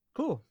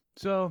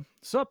So,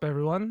 sup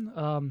everyone.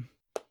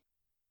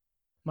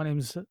 My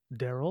name's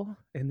Daryl,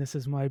 and this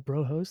is my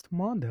bro host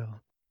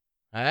Mondo.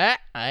 Alright,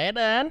 I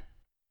done.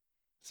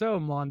 So,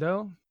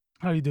 Mondo,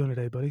 how you doing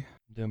today, buddy?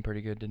 Doing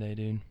pretty good today,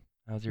 dude.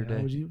 How's your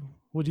Yeah, day?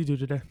 what'd you do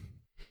today?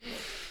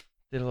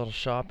 Did a little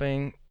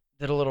shopping,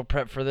 did a little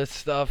prep for this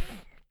stuff,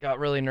 got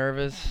really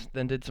nervous,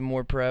 then did some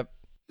more prep.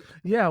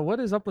 Yeah, what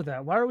is up with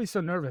that? Why are we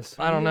so nervous?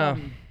 I don't know.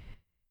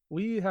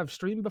 We have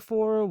streamed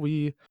before.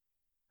 We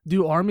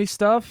do army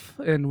stuff,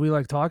 and we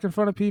like talk in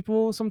front of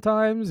people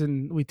sometimes,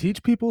 and we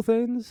teach people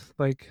things.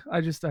 I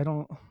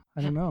don't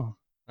know.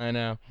 I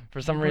know.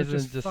 For some People are reason,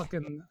 just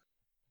it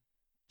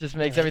just go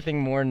makes ahead. everything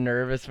more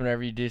nervous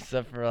whenever you do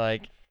stuff for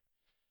like.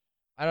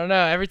 I don't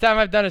know. Every time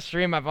I've done a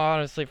stream, I've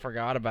honestly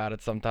forgot about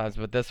it sometimes.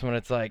 But this one,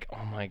 it's like,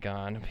 oh my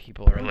god,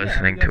 people are Well, yeah,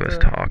 listening to us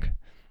talk.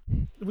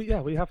 we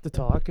have to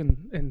talk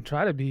and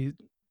try to be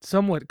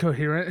somewhat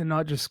coherent and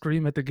not just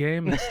scream at the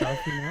game and stuff.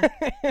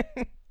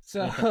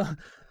 So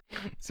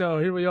so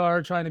here we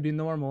are trying to be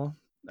normal.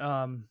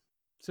 Um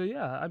so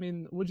yeah, I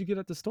mean, what'd you get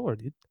at the store,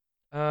 dude?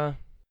 uh,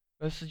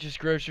 Mostly just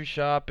grocery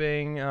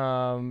shopping.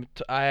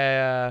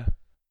 I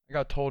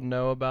got told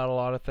no about a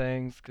lot of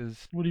things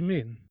because What do you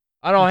mean?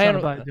 I You don't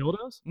trying to handle.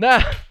 buy dildos? No,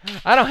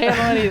 I don't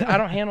handle any. I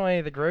don't handle any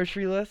of the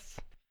grocery lists,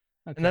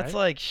 and that's Okay.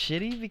 like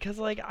shitty because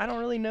like I don't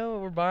really know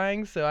what we're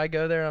buying, so I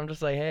go there and I'm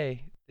just like,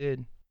 hey,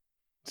 dude.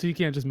 So you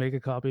can't just make a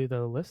copy of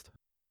the list?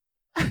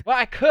 Well,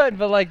 I could,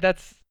 but like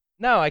that's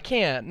no, I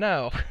can't.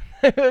 No,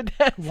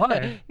 that's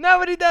Why?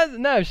 nobody does.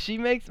 No,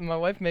 my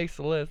wife makes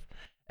the list,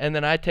 and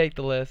then I take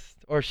the list,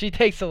 or she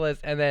takes the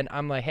list, and then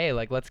I'm like, hey,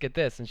 like let's get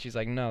this, and she's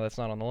like, no, that's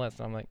not on the list.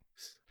 And I'm like,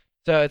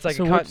 so it's like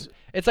So which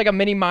it's like a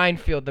mini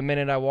minefield the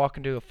minute I walk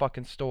into a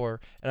fucking store,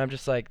 and I'm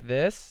just like,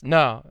 this?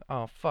 No.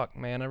 Oh fuck,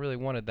 man, I really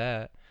wanted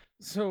that.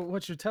 so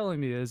what you're telling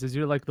me is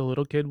you're like the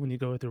little kid when you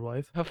go with your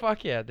wife Oh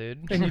fuck yeah,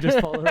 dude. and you just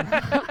follow her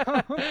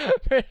around.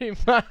 Pretty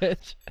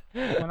much.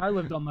 When I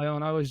lived on my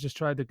own, I always just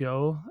tried to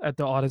go at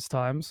the oddest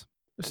times,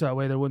 so that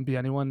way there wouldn't be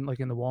anyone like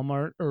in the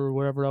Walmart or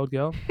wherever I would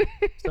go.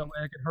 So that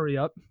way I could hurry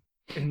up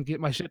and get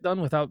my shit done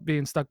without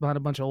being stuck behind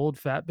a bunch of old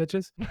fat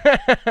bitches.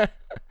 That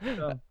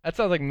So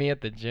sounds like me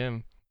at the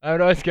gym. I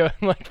would always go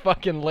in like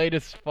fucking late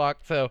as fuck,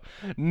 so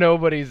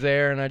nobody's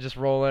there, and I just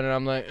roll in, and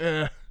I'm like,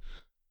 ugh.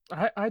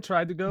 I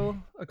tried to go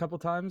a couple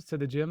times to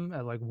the gym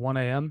at like 1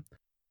 a.m.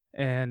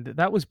 and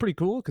that was pretty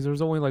cool because there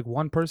was only like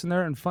one person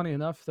there. And funny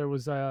enough, there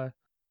was my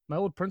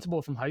old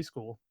principal from high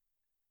school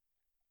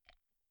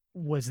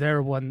was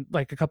there one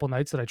like a couple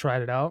nights that I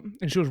tried it out,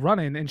 and she was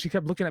running, and she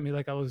kept looking at me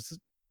like I was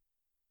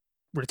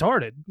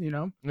retarded.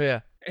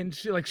 Yeah. And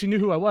she knew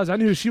who I was. I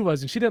knew who she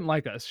was, and she didn't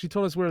like us. She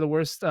told us we were the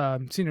worst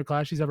senior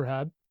class she's ever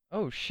had.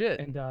 Oh shit.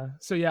 And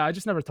so yeah, I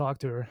just never talked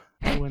to her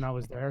when I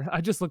was there.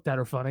 I just looked at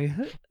her funny,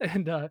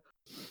 and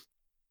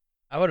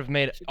I would have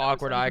made she never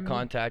awkward said eye anything to me.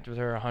 contact with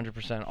her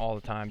 100% all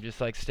the time, just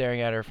like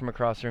staring at her from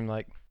across the room,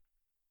 like.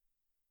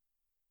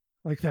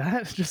 Like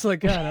that, just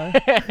like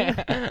that,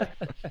 huh?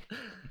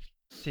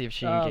 See if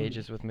she um,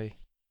 engages with me.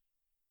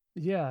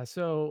 yeah.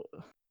 So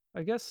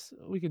I guess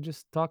we could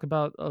just talk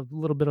about a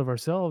little bit of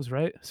ourselves,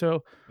 right?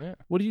 So, Yeah.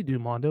 what do you do,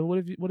 Mondo?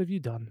 What have you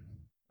done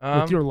with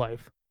Um. your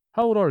life?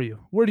 How old are you?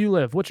 Where do you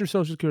live? What's your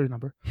social security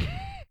number?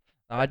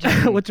 I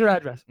just What's your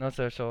address? no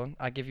social.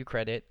 I give you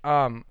credit.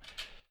 No,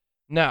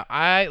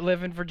 I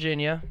live in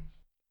Virginia.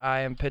 I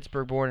am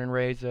Pittsburgh born and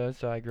raised, though,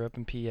 so I grew up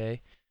in PA.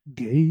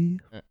 Gay.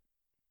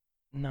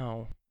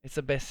 No, it's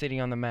the best city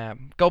on the map.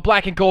 Go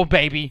black and gold,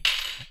 baby.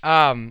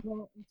 Um,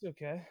 Well, it's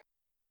okay.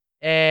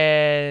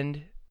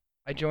 and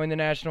I joined the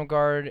National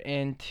Guard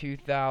in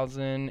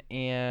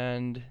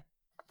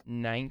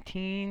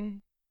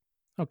 2019,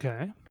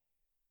 Okay.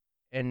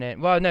 and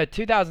then well, no,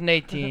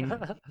 2018,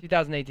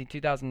 2018,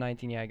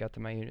 2019. Yeah, I got to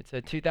my unit. So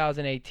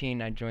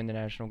 2018, I joined the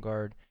National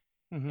Guard,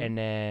 hmm and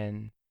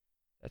then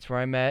that's where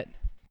I met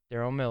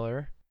Daryl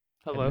Miller,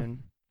 and Hello.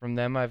 then from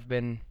them I've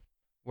been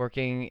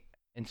working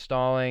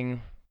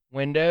installing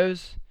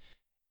Windows,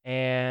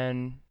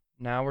 and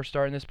now we're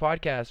starting this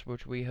podcast,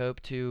 which we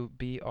hope to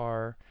be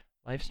our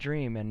life's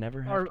dream and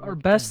never have to Our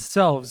work best again.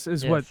 selves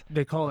is what Yes,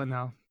 they call it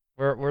now.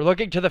 we're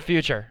looking to the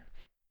future.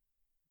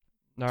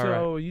 All right,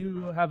 So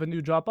you have a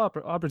new job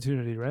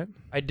opportunity, right?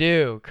 I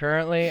do.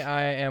 Currently,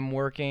 I am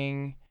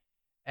working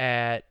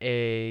at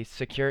a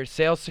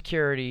sales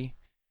security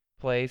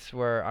place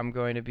where I'm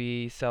going to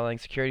be selling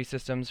security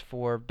systems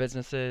for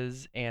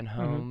businesses and hmm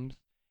homes,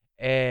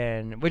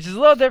 and which is a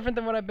little different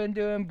than what I've been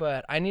doing,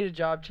 but I need a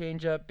job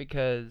change up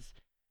because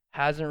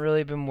hasn't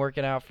really been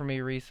working out for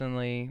me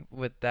recently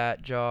with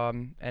that job,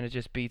 and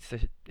it beats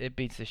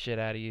the shit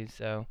out of you.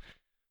 So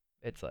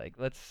it's like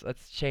let's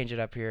change it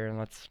up here and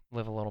let's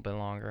live a little bit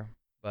longer.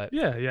 But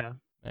Yeah, yeah.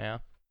 yeah.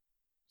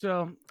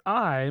 So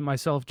I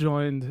myself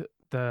joined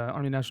the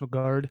Army National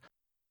Guard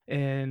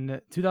in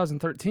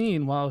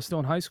 2013 while I was still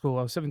in high school.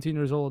 I was 17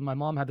 years old. My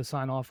mom had to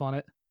sign off on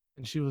it,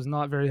 and she was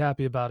not very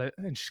happy about it,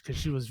 and because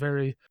she was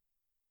very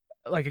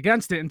like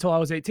against it until I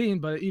was 18.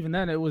 But even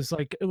then, it was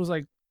like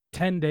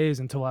 10 days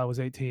until I was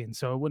 18,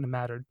 so it wouldn't have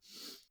mattered.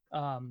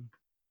 Um,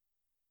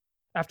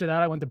 After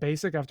that, I went to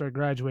basic after I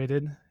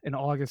graduated in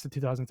August of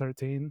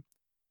 2013.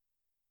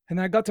 And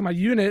then I got to my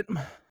unit,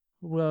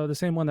 well, the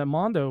same one that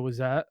Mondo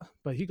was at,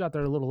 but he got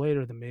there a little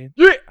later than me.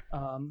 Yeah.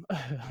 Um,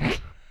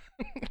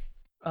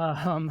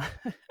 um,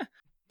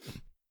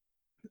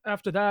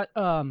 after that,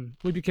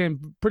 we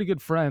became pretty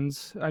good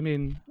friends. I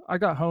mean, I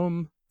got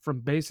home from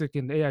basic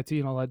and AIT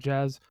and all that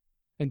jazz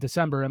in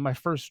December, and my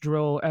first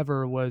drill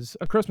ever was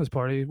a Christmas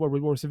party where we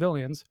wore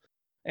civilians,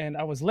 and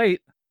I was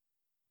late.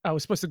 I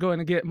was supposed to go in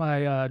and get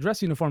my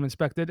dress uniform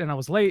inspected, and I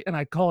was late, and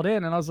I called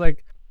in, and I was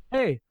like,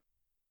 "Hey,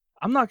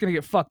 I'm not gonna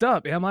get fucked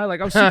up, am I?"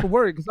 Like, I was super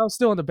worried because I was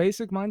still in the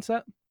basic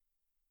mindset.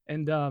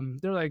 And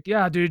they're like,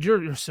 "Yeah, dude,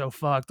 you're so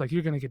fucked. Like,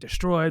 you're gonna get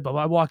destroyed." But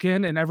I walk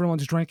in and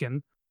everyone's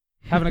drinking,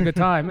 having a good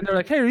time, and they're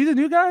like, "Hey, are you the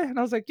new guy?" And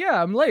I was like,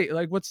 "Yeah, I'm late.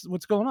 Like, what's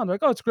going on?" They're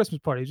like, "Oh, it's a Christmas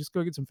party. Just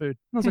go get some food."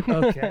 And I was like,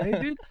 "Okay,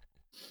 dude.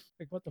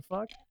 Like, what the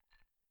fuck?"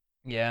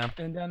 Yeah.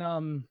 And then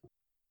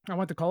I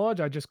went to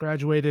college. I just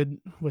graduated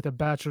with a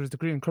bachelor's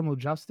degree in criminal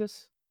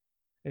justice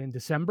in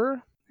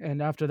December,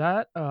 and after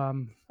that,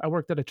 I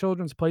worked at a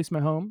children's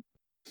placement home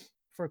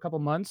for a couple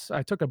months.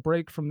 I took a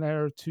break from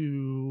there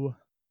to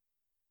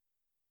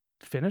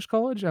finish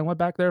college. I went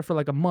back there for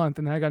like a month,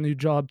 and then I got a new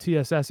job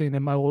TSSing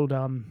in my old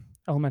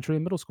elementary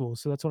and middle school.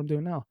 So that's what I'm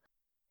doing now.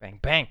 Bang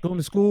bang. Going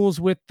to schools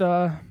with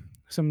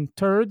some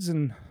turds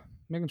and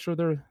making sure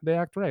they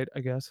act right, I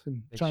guess,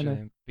 and They trying to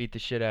should beat the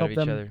shit out of help each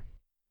them. other.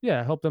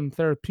 Yeah, help them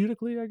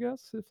therapeutically, I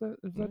guess, if Yeah.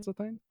 that's a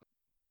thing.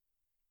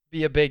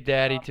 Be a big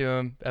daddy Um, to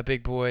him, a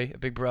big boy, a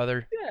big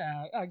brother.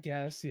 yeah, I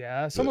guess.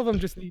 Yeah, some of them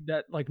just need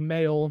that like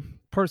male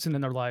person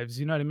in their lives.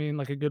 You know what I mean?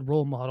 Like a good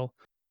role model.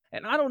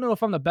 And I don't know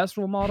if I'm the best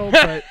role model,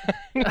 but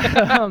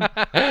um,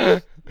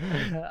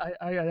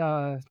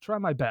 I try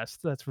my best.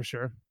 That's for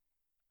sure.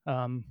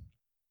 Um,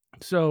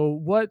 so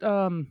what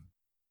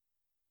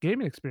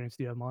gaming experience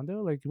do you have,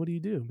 Mondo? Like, what do you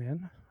do,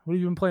 man? What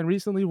have you been playing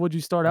recently? What'd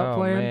you start out Oh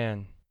playing?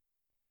 man.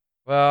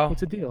 Well,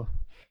 What's the deal?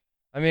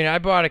 I mean, I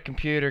bought a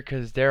computer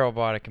because Daryl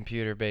bought a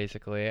computer.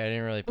 Basically, I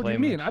didn't really What do play you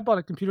mean? I much. bought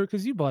a computer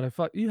because you bought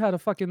a you had a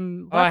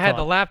fucking Oh, I had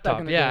the laptop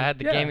back in laptop. the Yeah, I day. had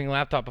the Yeah. gaming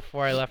laptop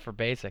before I left for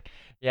basic.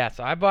 Yeah,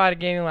 so I bought a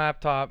gaming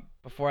laptop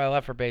before I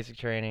left for basic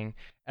training,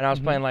 and I was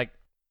Mm-hmm. playing like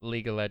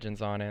League of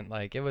Legends on it.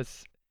 Like it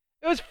was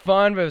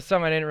fun, but it was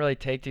something I didn't really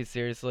take too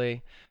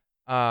seriously.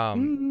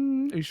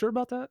 Um, Are you sure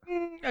about that?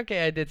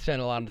 Okay, I did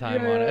spend a lot of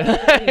time on Yeah,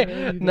 yeah, it. you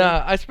did.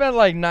 No, I spent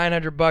like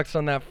 $900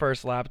 on that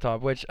first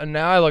laptop, which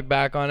now I look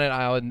back on it,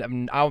 I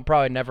would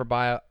probably never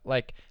buy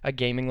like a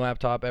gaming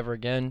laptop ever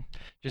again, Oh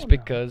just no.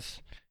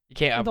 because you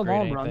can't In the upgrade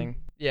long run. anything.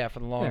 Yeah, for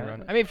the long Yeah.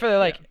 run. I mean, for the Yeah.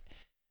 like,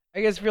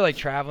 I guess if you're like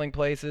traveling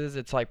places,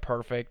 it's like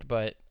perfect,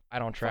 but I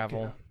don't Fuck yeah.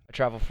 travel. I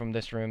travel from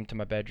this room to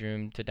my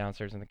bedroom to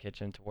downstairs in the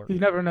kitchen to You work.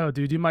 never know,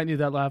 dude. You might need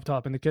that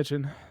laptop in the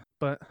kitchen.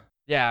 But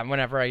Yeah,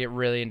 whenever I get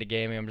really into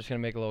gaming, I'm just gonna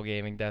make a little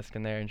gaming desk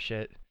in there and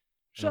shit.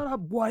 shut up,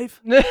 wife.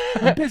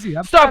 I'm busy.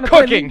 I'm trying Stop to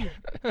play cooking!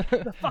 League.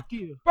 The fuck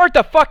you. Burnt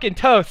the fucking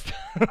toast!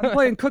 I'm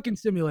playing Cooking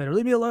Simulator.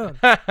 Leave me alone.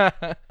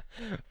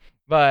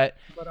 But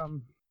But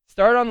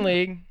start on yeah.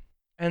 League,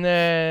 and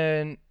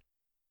then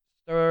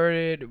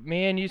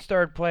me and you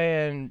started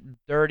playing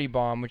Dirty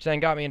Bomb, which then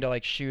got me into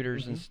like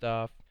shooters and Hmm.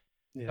 stuff.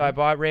 So I Yeah.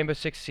 bought Rainbow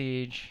Six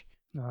Siege,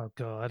 Oh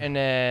god. and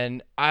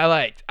then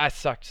I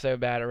sucked so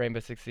bad at Rainbow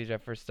Six Siege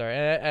at first start,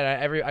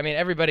 I mean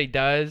everybody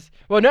does.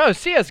 Well, no,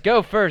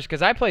 CS:GO first,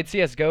 because I played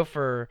CS:GO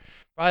for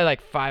probably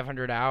like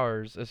 500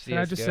 hours of Can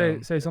I just say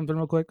CS:GO. something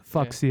real quick?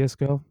 Fuck Yeah.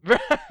 CS:GO.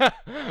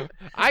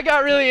 I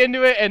got really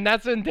into it, and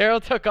that's when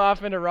Daryl took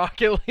off into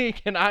Rocket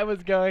League, and I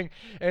was going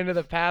into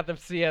the path of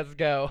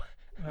CS:GO.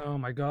 Oh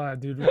my god,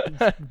 dude. These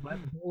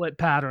red bullet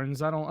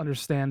patterns. I don't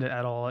understand it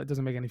at all. It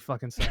doesn't make any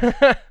fucking sense.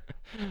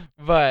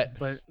 But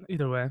But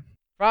either way.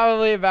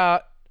 probably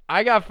about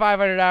I got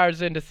 500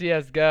 hours into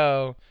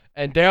CS:GO,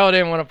 and Daryl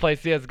didn't want to play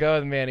CS:GO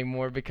with me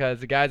anymore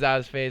because the guys I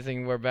was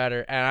facing were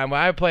better. And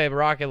when I played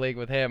Rocket League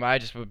with him, I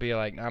just would be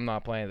like, I'm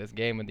not playing this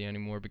game with you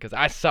anymore because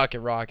I suck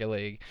at Rocket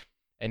League.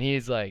 And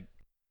he's like,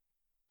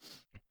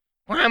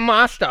 I'm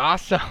master,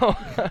 so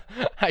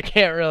I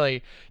can't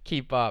really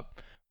keep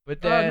up.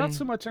 But Not so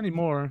then, much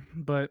anymore,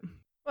 but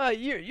well,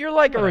 you're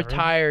like a whatever.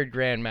 retired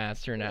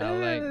grandmaster now.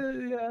 Like,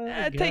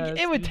 Yeah, I guess,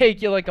 it would dude.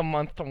 take you like a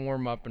month to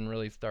warm up and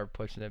really start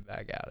pushing it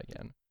back out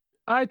again.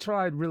 I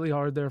tried really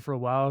hard there for a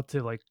while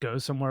to like go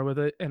somewhere with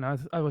it, and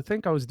I would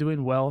think I was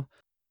doing well,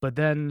 but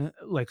then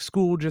like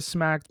school just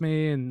smacked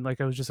me, and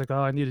like I was just like,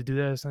 oh, I need to do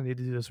this, I need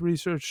to do this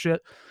research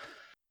shit,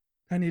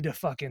 I need to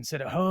fucking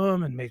sit at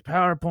home and make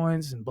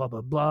PowerPoints and blah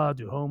blah blah,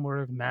 do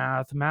homework,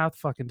 math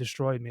fucking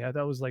destroyed me.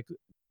 That was like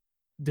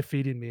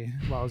defeating me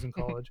while I was in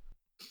college.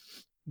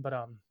 But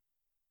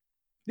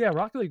yeah,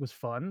 Rocket League was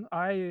fun.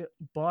 I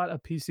bought a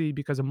PC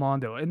because of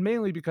Mondo, and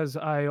mainly because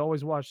I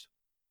always watched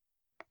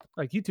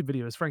like YouTube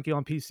videos, Frankie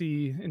on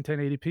PC in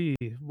 1080p,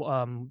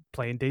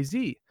 playing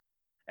DayZ.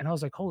 And I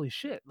was like, holy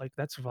shit, like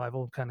that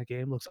survival kind of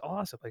game looks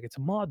awesome. Like it's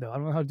a mod though. I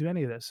don't know how to do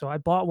any of this. So I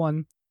bought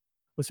one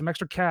with some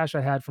extra cash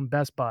I had from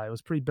Best Buy. It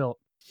was pre-built.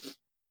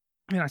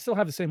 And I still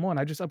have the same one.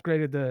 I just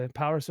upgraded the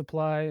power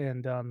supply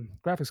and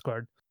graphics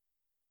card.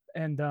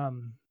 And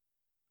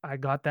I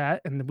got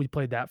that, and then we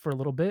played that for a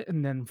little bit,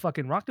 and then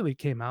fucking Rocket League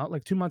came out,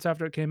 like, 2 months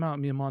after it came out,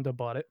 me and Mondo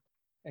bought it,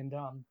 and,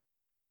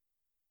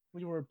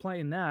 we were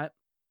playing that,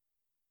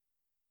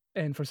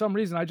 and for some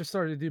reason, I just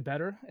started to do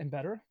better and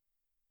better,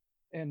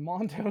 and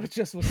Mondo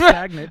just was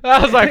stagnant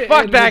I was like,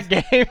 fuck in that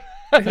his game.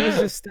 he was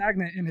just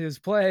stagnant in his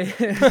play,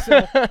 so I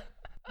said,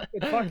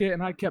 "Fuck it,"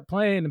 and I kept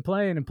playing and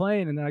playing and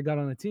playing, and then I got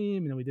on the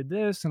team, and then we did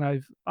this, and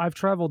I've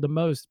traveled the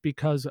most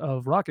because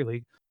of Rocket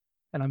League,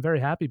 and I'm very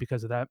happy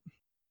because of that.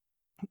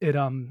 It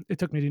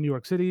took me to New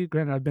York City.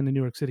 Granted, I've been to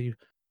New York City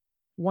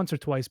once or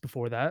twice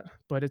before that,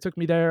 but it took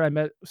me there. I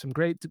met some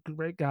great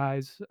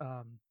guys.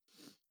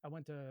 I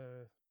went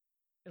to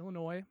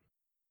Illinois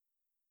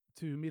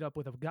to meet up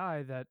with a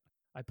guy that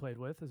I played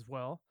with as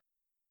well.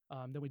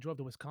 Then we drove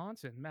to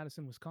Wisconsin,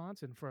 Madison,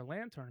 Wisconsin, for a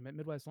land tournament,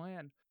 Midwest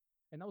Land,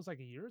 and that was like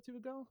a year or two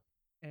ago.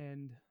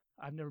 And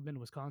I've never been to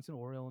Wisconsin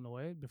or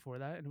Illinois before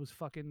that, and it was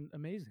fucking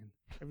amazing.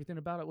 Everything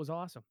about it was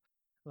awesome.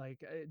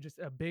 Like just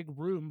a big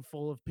room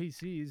full of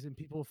PCs and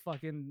people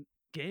fucking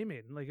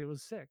gaming. Like it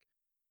was sick.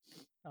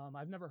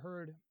 I've never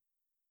heard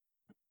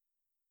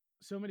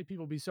so many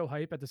people be so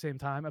hype at the same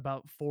time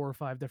about 4 or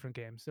 5 different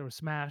games. There was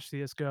Smash,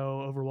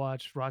 CS:GO,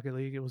 Overwatch, Rocket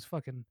League. It was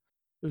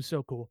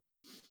so cool.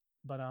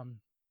 But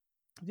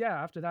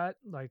yeah, after that,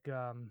 like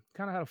kind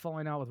of had a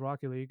falling out with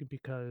Rocket League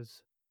because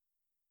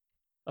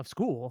of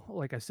school.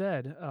 Like I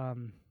said,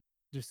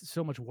 just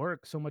so much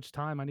work, so much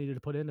time I needed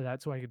to put into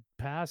that so I could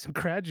pass and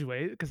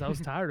graduate because I was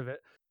tired of it.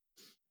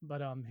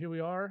 But here we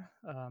are.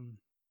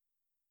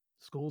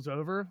 School's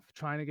over.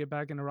 Trying to get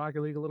back into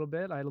Rocket League a little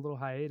bit. I had a little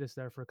hiatus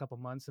there for a couple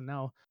months, and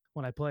now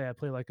when I play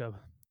like a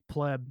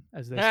pleb,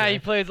 as they He say.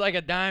 plays like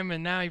a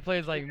diamond. Now he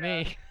plays like Yeah,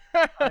 me.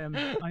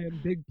 I am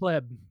big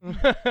pleb.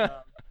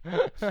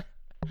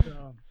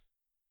 So,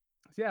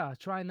 yeah,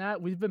 trying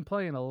that. We've been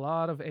playing a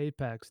lot of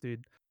Apex,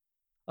 dude.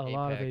 A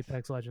lot of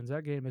Apex Legends.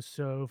 That game is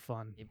so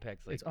fun.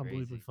 Apex like It's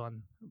unbelievably crazy.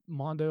 fun.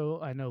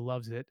 Mondo, I know,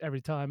 loves it.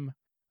 Every time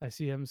I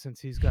see him, since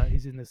he's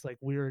in this like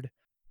weird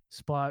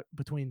spot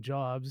between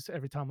jobs.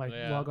 Every time I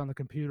Yeah. log on the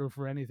computer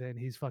for anything,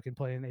 he's fucking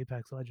playing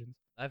Apex Legends.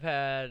 I've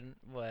had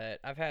what?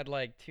 I've had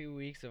like 2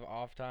 weeks of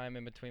off time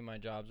in between my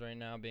jobs right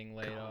now, being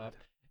laid off,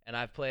 God. and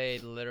I've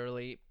played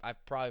literally.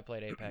 I've probably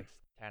played Apex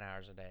 10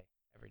 hours a day,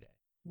 every day.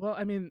 Well,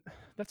 I mean,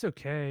 that's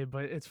okay,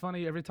 but it's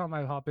funny. Every time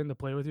I hop in to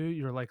play with you,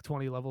 you're like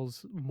 20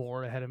 levels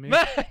more ahead of me.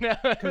 No,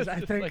 Because it's I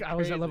just think like I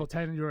was at crazy. level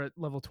 10 and you're at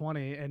level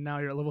 20, and now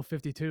you're at level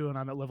 52 and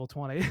I'm at level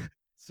 20.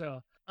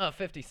 So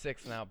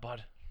 56 now,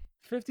 bud.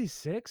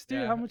 56, dude.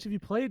 How Yeah, much have you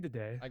played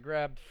today? I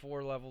grabbed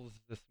 4 levels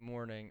this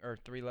morning, or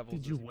 3 levels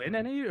Did you this win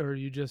morning. any, or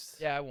you just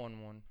Yeah, I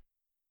won one.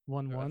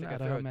 won I one think I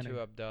out of threw how out many? 2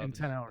 up In dubs.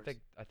 10 I hours? think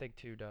I think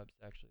 2 dubs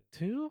actually.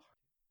 Two?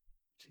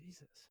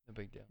 Jesus. No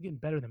big deal. You're getting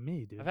better than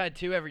me, dude. I've had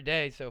 2 every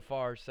day so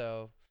far,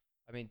 so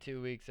I mean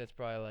 2 weeks. That's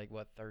probably like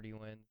what 30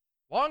 wins.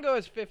 Longo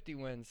has 50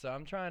 wins, so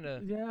I'm trying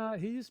to. Yeah,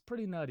 he's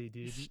pretty nutty,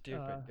 He's dude.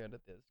 stupid good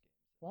at this.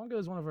 Longo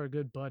is one of our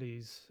good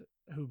buddies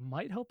who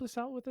might help us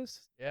out with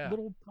this Yeah.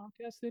 little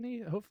podcast, didn't he?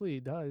 Hopefully he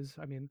does.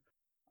 I mean,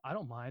 I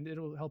don't mind.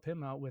 It'll help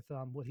him out with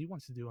what he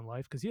wants to do in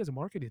life because he has a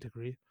marketing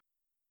degree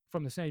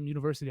from the same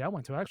university I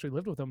went to. I actually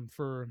lived with him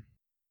for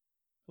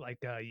like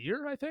a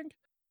year, I think,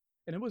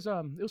 and it was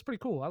pretty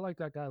cool. I like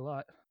that guy a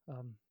lot.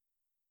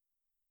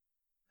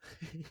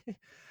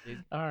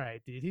 All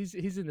right, dude.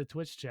 He's in the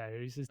Twitch chat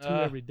here. He says 2 Uh,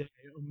 every day.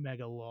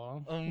 Omega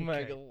Law.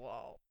 Omega Okay,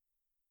 Law.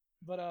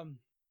 but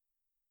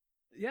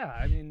yeah.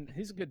 I mean,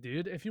 he's a good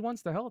dude. If he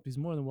wants to help, he's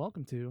more than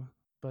welcome to.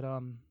 But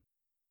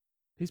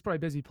he's probably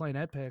busy playing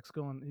Apex.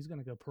 He's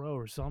gonna go pro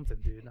or something,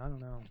 dude. I don't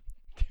know.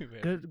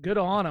 Good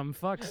on him.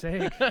 Fuck's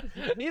sake.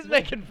 He's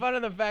making fun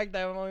of the fact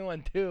that I've only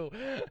won 2.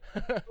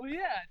 Well,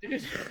 yeah,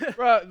 dude.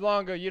 Bro,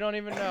 Longo, you don't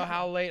even know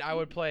how late I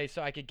would play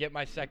so I could get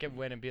my second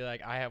win and be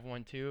like, I have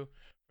won 2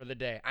 for the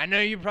day. I know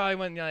you probably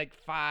went like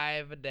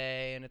 5 a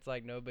day and it's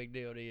like no big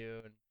deal to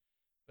you.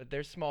 But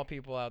there's small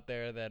people out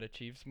there that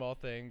achieve small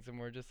things and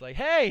we're just like,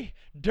 hey,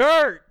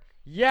 dirt!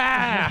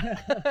 Yeah!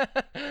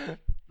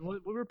 We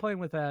were playing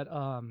with that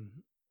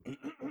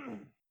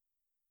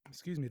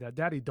excuse me, that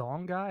Daddy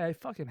Dong guy. I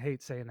fucking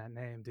hate saying that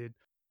name, dude.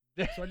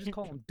 So I just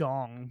call him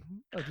Dong.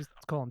 I just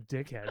call him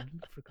Dickhead,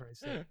 for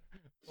Christ's sake.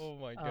 Oh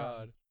my Um,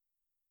 god.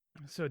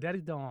 so Daddy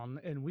Dong,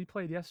 and we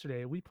played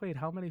yesterday. We played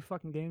how many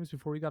fucking games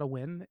before we got a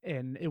win?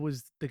 And it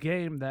was the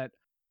game that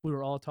we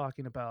were all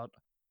talking about,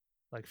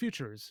 like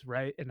futures,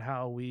 right? And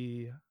how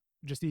we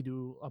just need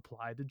to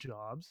apply to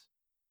jobs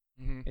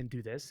Hmm. and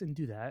do this and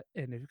do that.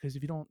 And because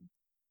if you don't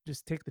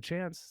just take the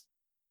chance,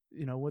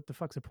 what the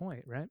fuck's the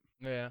point, right?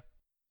 Yeah.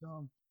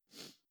 So,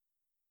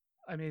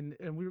 I mean,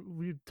 and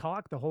we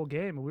talked the whole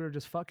game, and we were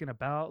just fucking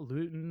about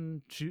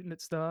looting, shooting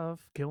at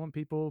stuff, killing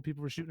people.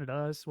 People were shooting at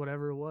us,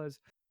 whatever it was.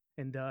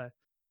 And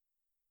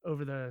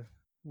over the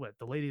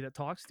lady that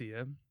talks to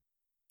you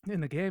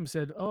in the game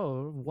said,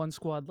 "Oh, one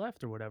squad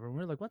left or whatever." And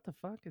we are like, "What the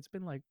fuck? It's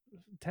been like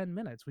 10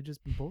 minutes. We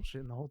just been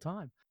bullshitting the whole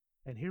time."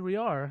 And here we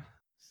are,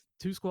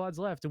 2 squads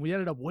left, and we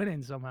ended up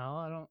winning somehow.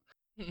 I don't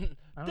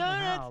know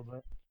Darn it! how,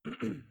 but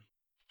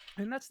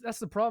and that's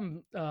the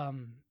problem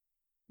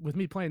with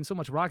me playing so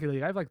much Rocket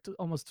League. I have like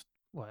almost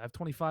what, I have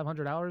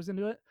 2,500 hours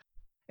into it.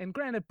 And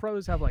granted,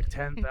 pros have like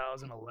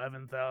 10,000,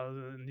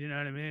 11,000. You know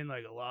what I mean?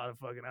 Like a lot of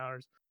fucking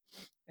hours.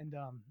 And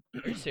Are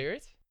you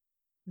serious?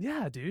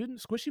 yeah, dude,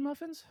 Squishy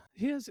Muffins.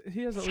 He has at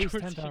least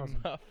Squishy 10,000.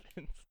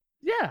 muffins.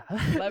 Yeah,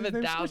 his name's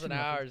 11,000 Squishy Muffins.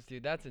 hours,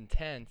 dude. That's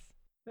intense.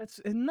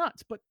 That's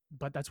nuts, but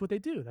that's what they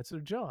do. That's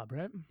their job,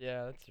 right?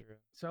 Yeah, that's true.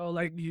 So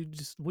like, you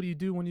just what do you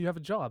do when you have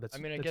a job? I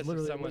mean, I That's guess if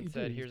literally what someone you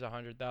said, do. "Here's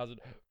 $100,000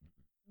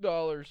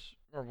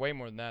 or way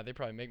more than that," they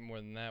probably make more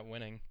than that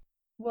winning.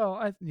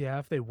 Well, yeah,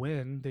 if they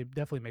win, they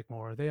definitely make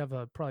more. They have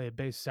probably a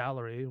base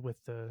salary with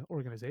the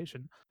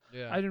organization.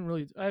 Yeah. I haven't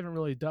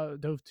really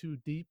dove too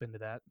deep into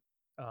that,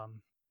 um,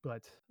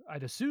 but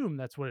I'd assume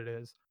that's what it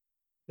is.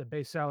 The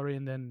base salary,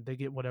 and then they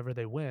get whatever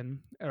they win,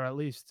 or at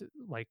least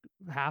like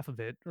half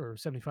of it, or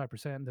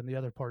 75%. Then the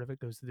other part of it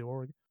goes to the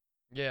org.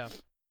 Yeah.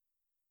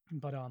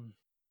 But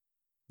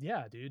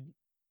yeah, dude.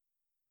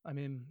 I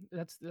mean,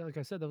 that's like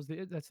I said,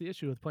 that's the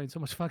issue with playing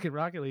so much fucking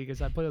Rocket League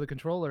is I play with a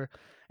controller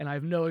and I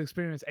have no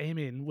experience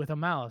aiming with a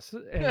mouse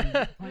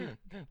and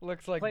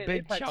Looks like playing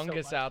Big Apex so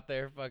Chungus much. out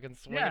there fucking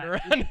swinging Yeah.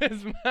 around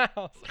his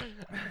mouse.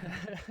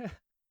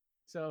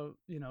 So,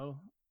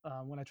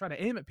 when I try to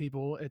aim at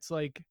people, it's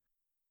like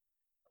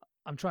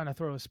I'm trying to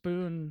throw a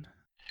spoon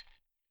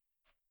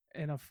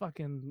in a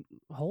fucking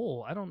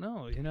hole. I don't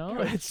know,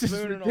 It's just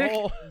Spoon in a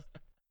hole.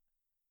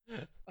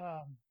 ridiculous.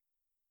 Um,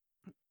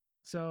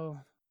 so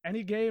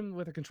any game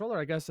with a controller,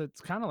 I guess it's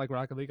kind of like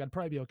Rocket League. I'd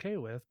probably be okay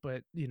with,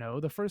 but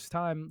the first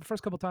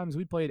couple times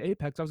we played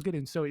Apex, I was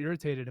getting so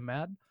irritated and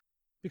mad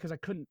because I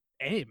couldn't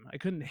aim. I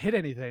couldn't hit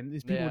anything.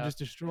 These people would Yeah. just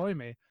destroy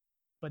me.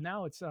 But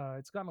now it's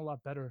gotten a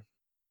lot better.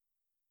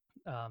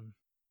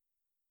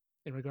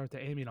 In regard to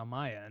aiming on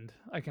my end,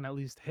 I can at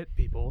least hit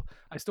people.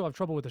 I still have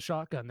trouble with the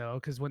shotgun though,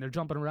 because when they're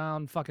jumping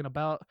around, fucking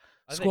about,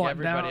 I think squatting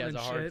everybody down has and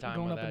a hard shit, time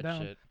going with up and that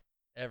down. shit.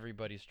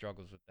 Everybody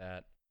struggles with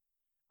that.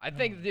 I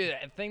think, Oh, dude,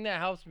 the thing that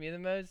helps me the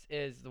most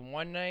is the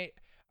one night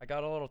I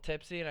got a little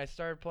tipsy and I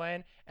started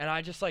playing, and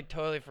I just like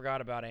totally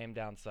forgot about aim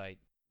down sight.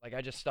 Like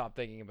I just stopped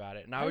thinking about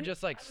it, and I would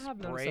just like I have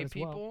noticed that spray as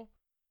well. people,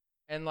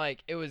 and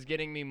like it was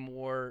getting me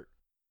more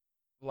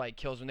like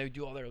kills when they would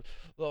do all their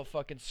little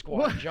fucking squat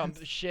What? jump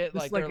shit.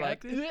 Just Like they're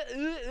like, acting?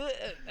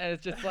 and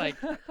it's just like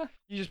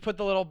you just put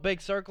the little big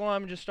circle on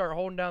them and just start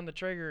holding down the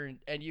trigger,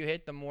 and you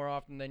hit them more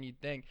often than you'd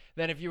think.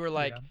 Then if you were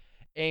like Yeah.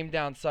 aim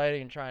down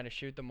sighting and trying to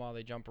shoot them while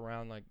they jump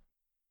around like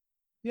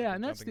Yeah, a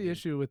and that's jumping the bean.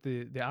 issue with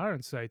the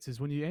iron sights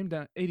is when you aim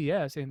down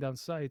ADS, aim down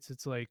sights,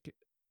 it's like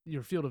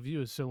your field of view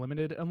is so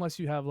limited unless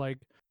you have like,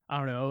 I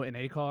don't know, an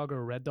ACOG or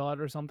a red dot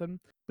or something.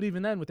 But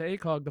even then with the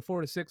ACOG, the 4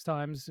 to 6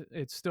 times,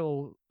 it's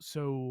still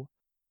so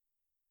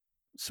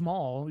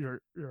small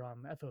your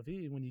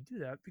FOV when you do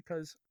that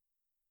because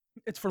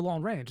it's for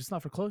long range. It's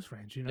not for close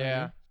range, you know what I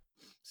Yeah. mean?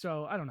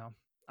 So, I don't know.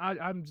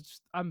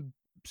 I'm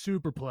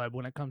super pleb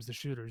when it comes to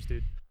shooters,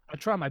 dude. I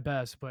try my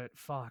best, but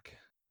fuck,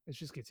 it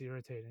just gets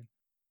irritating.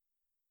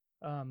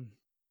 Um,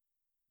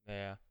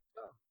 Yeah.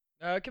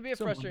 Oh. It could be a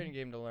So frustrating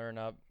game to learn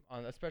up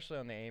on, especially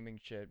on the aiming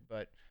shit.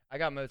 But I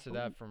got most of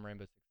that from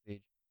Rainbow Six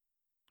Siege.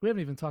 we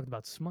haven't even talked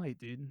about Smite,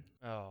 dude.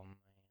 Oh man,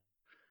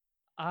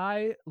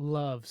 I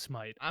love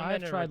Smite. I'm I've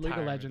in a tried League of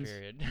retirement Legends.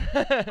 period.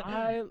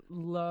 I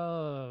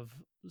love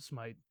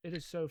Smite. It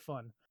is so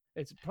fun.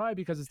 It's probably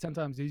because it's 10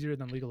 times easier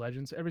than League of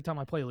Legends. Every time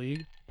I play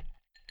League,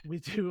 we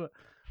do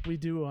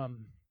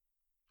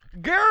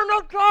Garen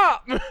up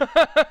top.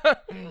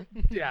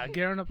 yeah,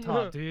 Garen up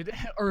top, dude.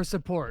 Or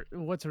support.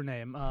 What's her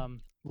name?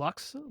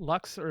 Lux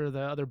or the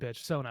other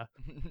bitch, Sona.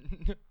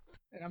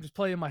 And I'm just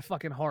playing my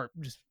fucking harp,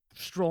 just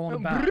strolling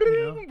about,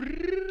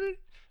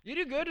 You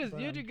do good as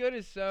But, you do good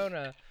as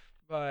Sona,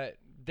 but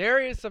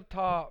Darius up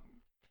top.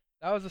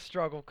 That was a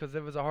struggle because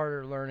it was a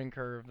harder learning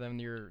curve than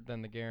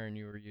the Garen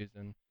you were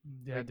using.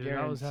 yeah, Like dude, I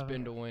Garen was having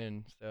spin to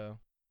win, so.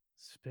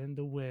 spin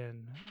to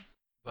win.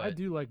 I But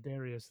do like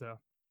Darius though.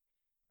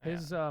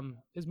 yeah,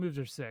 His moves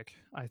are sick,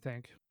 I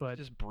think. But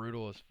just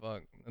brutal as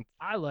fuck.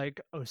 I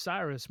like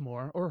Osiris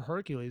more, or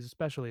Hercules,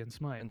 especially in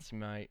Smite. And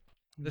Smite.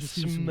 The Just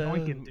do some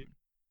yoinking, smoke. dude.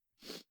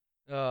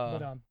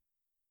 But Uh,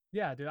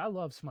 yeah, dude, I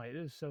love Smite. It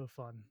is so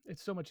fun.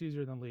 It's so much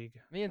easier than League.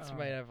 Me and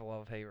Smite have a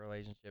love-hate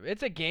relationship.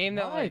 It's a game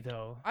that Why like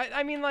though?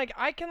 I mean like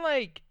I can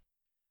like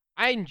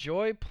I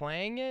enjoy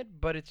playing it,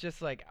 but it's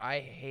just like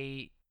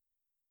I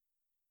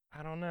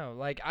don't know.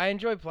 Like I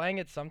enjoy playing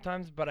it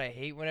sometimes, but I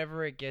hate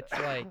whenever it gets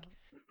like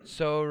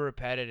so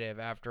repetitive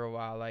after a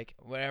while. Like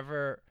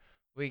whenever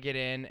we get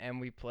in and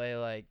we play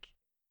like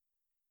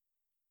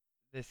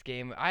this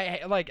game, I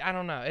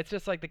don't know. It's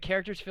just like the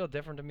characters feel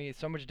different to me. It's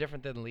so much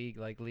different than League.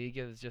 Like League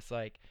is just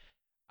like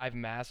I've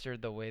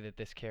mastered the way that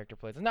this character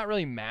plays. I've not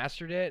really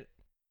mastered it.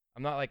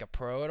 I'm not like a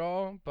pro at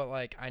all, but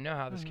like I know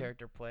how this Mhm.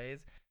 character plays.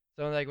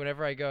 So like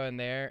whenever I go in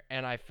there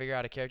and I figure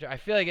out a character, I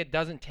feel like it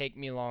doesn't take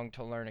me long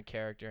to learn a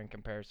character in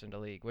comparison to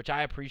League, which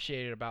I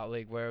appreciated about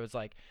League, where it was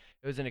like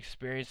it was an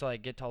experience to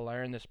like get to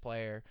learn this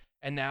player,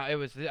 and now it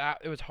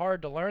was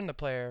hard to learn the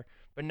player,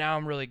 but now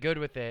I'm really good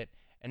with it,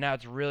 and now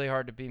it's really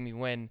hard to beat me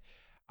when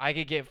I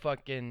could get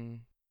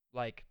fucking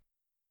like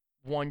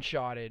one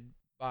shotted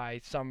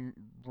by some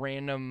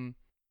random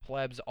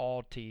plebs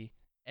alti,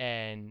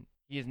 and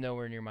he is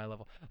nowhere near my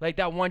level. Like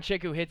that one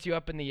chick who hits you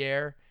up in the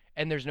air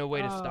and there's no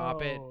way to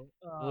stop it. Oh,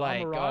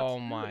 Like, oh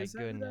Amaratsu? my Is that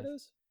who that goodness.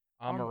 is?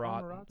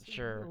 Amarat, Amaratsu or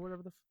sure.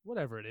 whatever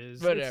whatever it is.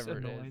 It's Whatever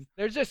it is. annoying.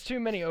 There's just too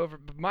many over.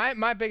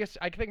 My biggest,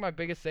 I think my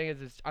biggest thing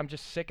is I'm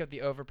just sick of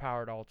the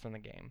overpowered alts in the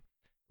game.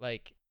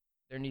 Like,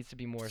 there needs to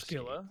be more escape.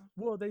 Skilla.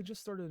 Well, they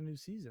just started a new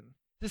season.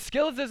 The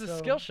skills is a So-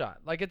 skill shot.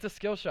 Like, it's a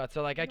skill shot.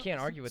 So, like, I No, can't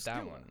it's argue with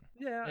that Skilla. one.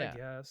 Yeah, Yeah. I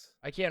guess.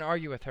 I can't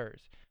argue with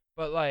hers.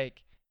 But,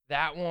 like,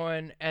 that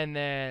one, and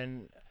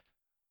then,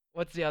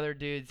 what's the other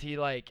dudes? He,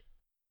 like,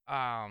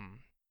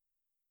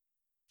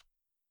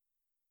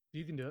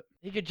 You can do it.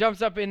 he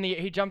jumps up in the,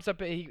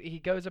 he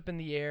goes up in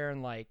the air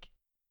and, like,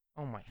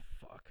 oh my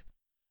fuck.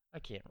 I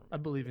can't remember. I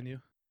believe in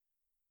you.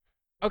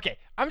 Okay,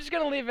 I'm just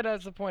gonna leave it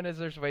as the point as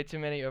there's way too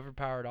many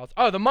overpowered alts.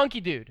 Oh, the monkey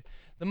dude,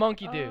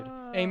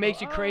 and he makes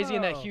you crazy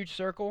in that Oh. huge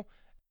circle.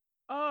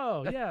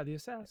 Oh, That- yeah, the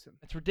assassin.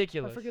 It's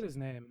ridiculous. I forget his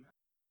name.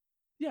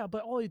 Yeah,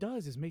 but all he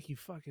does is make you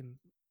fucking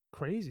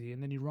crazy,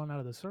 and then you run out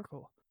of the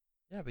circle.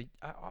 Yeah, but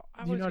I Do you always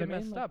know what get I mean?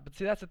 messed Like- up. But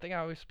see, that's the thing. I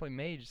always play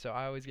mage, so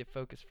I always get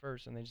focused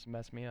first, and they just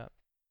mess me up.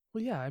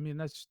 Well, yeah, I mean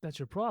that's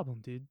your problem,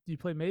 dude. You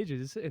play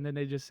mages, and then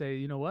they just say,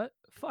 you know what?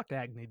 Fuck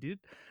Agni, dude.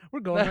 We're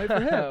going right for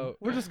him. No.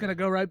 We're just gonna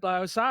go right by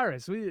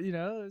Osiris.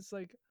 It's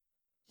like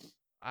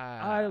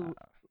I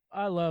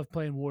love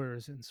playing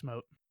warriors in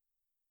Smote.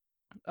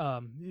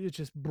 It's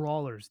just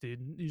brawlers,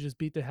 dude. You just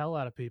beat the hell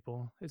out of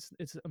people.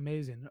 It's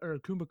amazing. Or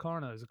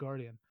Kumbhakarna is a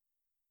guardian.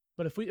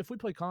 But if we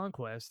play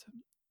Conquest,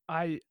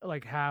 I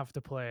like have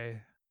to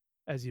play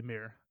as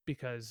Ymir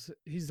because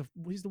he's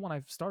the one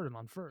I've started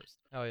on first.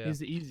 Oh yeah. He's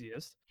the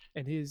easiest,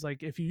 and he's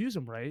like if you use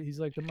him right, he's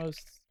like the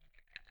most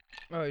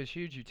Oh, he's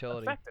huge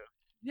utility. effective.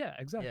 Yeah,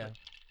 exactly. Yeah,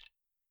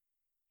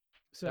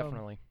 So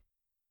definitely.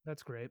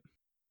 that's great.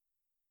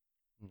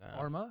 No.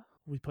 Arma,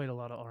 we played a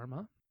lot of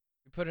Arma.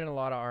 We put in a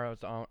lot of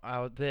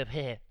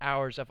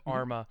hours of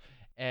Arma,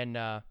 and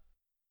I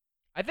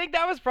think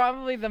that was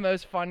probably the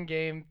most fun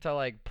game to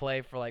like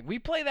play for. Like we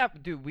play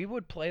that, dude. We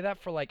would play that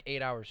for like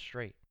 8 hours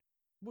straight.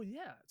 Well,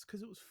 yeah, it's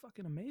because it was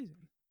fucking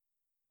amazing.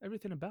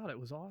 Everything about it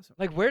was awesome.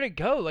 Like where'd it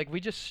go? Like we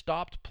just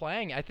stopped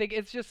playing. I think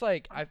it's just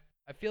like I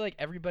feel like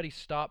everybody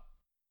stopped.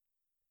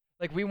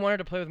 Like we wanted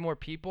to play with more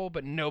people,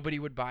 but nobody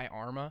would buy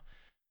Arma,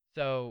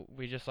 so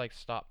we just like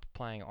stopped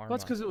playing Arma. Well,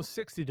 that's because it was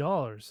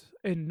 $60,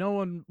 and no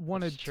one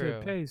wanted true. to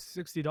pay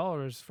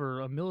 $60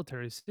 for a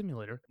military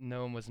simulator.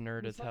 No one was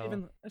nerd as It's not hell.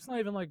 even it's not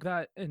even like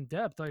that in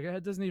depth. Like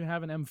it doesn't even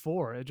have an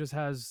M4. It just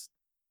has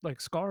like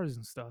scars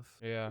and stuff,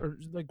 Yeah. or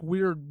like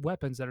weird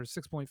weapons that are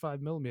 6.5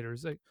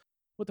 millimeters. Like,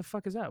 what the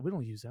fuck is that? We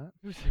don't use that.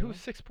 It was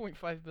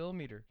 6.5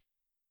 millimeter.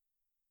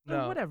 Or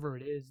No. whatever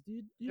it is,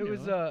 dude.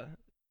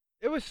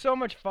 It was so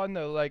much fun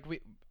though. Like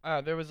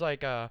there was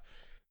like a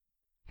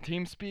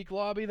TeamSpeak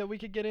lobby that we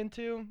could get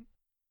into,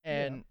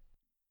 and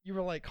we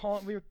were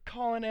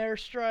calling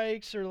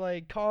airstrikes or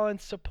like calling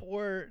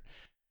support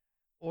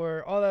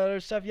or all that other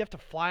stuff. You have to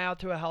fly out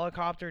to a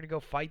helicopter to go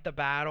fight the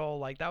battle.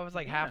 Like that was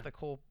like half Yeah. the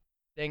cool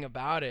thing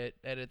about it.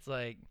 And it's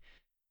like,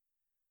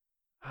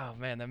 oh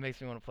man, that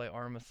makes me want to play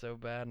Arma so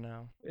bad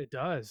now. It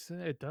does.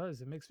 It does.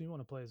 It makes me want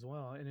to play as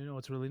well. And you know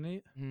what's really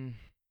neat? Mm.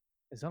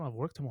 Is I don't have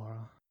work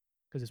tomorrow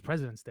because it's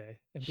President's Day,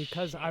 and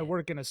because I Shit.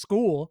 work in a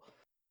school,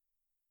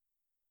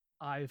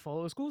 I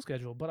follow a school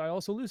schedule, but I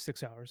also lose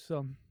 6 hours.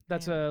 So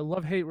that's Yeah. a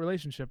love-hate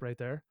relationship right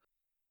there.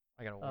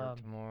 I gotta work Um,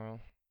 tomorrow.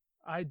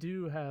 I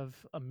do have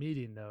a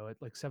meeting though at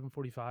like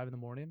 7:45 in the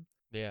morning,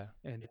 Yeah.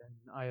 and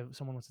then I have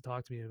someone wants to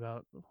talk to me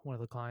about one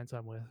of the clients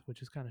I'm with,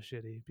 which is kind of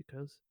shitty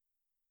because.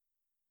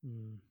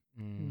 Mm.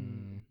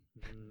 Mm.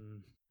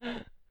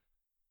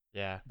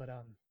 Yeah. But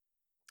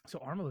so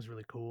Arma was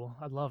really cool.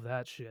 I love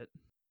that shit.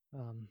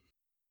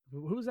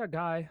 Who's that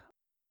guy?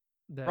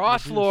 That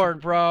Frost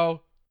Lord,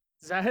 bro.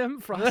 Is that him?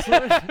 Frost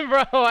Lord?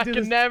 Bro, I Dude,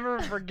 can this- never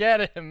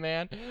forget him,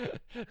 man.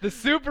 The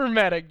super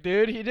medic,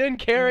 dude. He didn't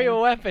carry a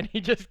weapon.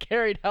 He just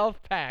carried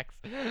health packs.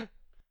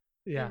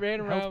 Yeah, ran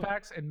health around-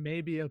 packs and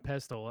maybe a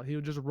pistol. He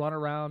would just run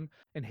around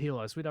and heal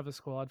us. We'd have a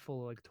squad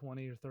full of like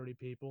 20 or 30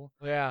 people,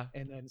 Yeah.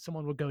 and then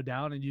someone would go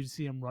down, and you'd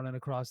see him running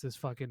across this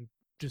fucking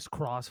just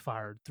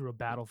crossfired through a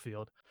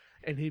battlefield,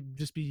 and he'd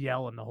just be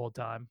yelling the whole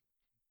time.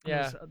 It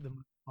Yeah. was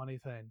the funny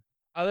thing.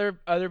 Other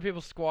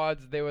people's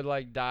squads, they would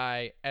like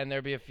die, and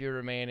there'd be a few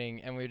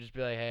remaining, and we'd just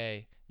be like,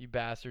 "Hey, you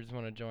bastards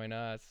want to join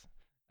us?"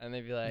 And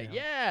they'd be like,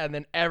 "Yeah." And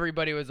then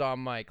everybody was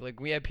on mic. Like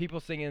we had people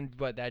singing,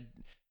 that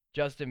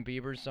Justin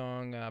Bieber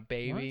song,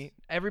 "Baby." What?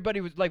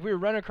 Everybody was like, we were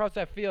running across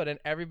that field, and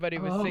everybody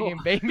was Oh. singing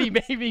 "Baby,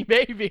 Baby,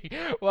 Baby"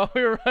 while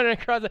we were running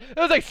across it. It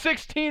was like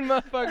 16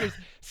 motherfuckers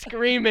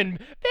screaming,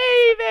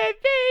 "Baby,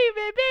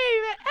 baby,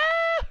 baby!"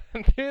 Ah!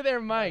 through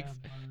their mics.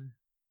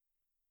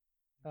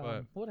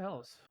 But- What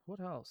else? What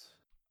else?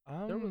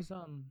 There was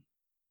what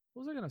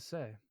was I gonna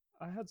say?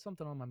 I had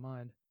something on my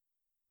mind.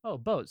 Oh,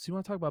 boats. You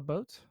want to talk about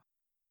boats?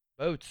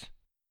 boats.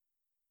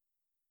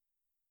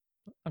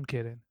 I'm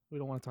kidding. We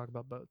don't want to talk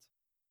about boats.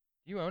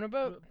 You own a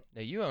boat?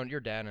 No, your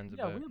dad owns a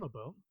Yeah, boat. we have a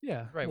boat.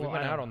 Yeah. Right, well, we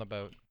went I out don't on the know.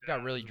 boat.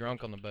 Got really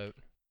drunk on the boat.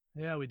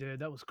 Yeah, we did.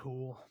 That was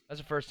cool.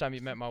 That's the first time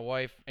you met my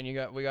wife, and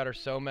we got her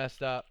so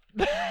messed up.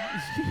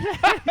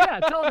 Yeah,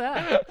 tell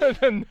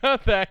that. No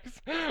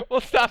thanks.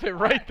 We'll stop it I,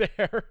 right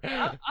there.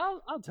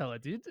 I'll tell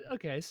it, dude.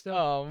 Okay, so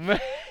Oh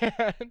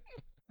man.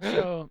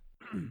 so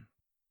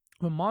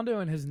when Mondo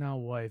and his now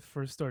wife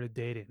first started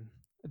dating,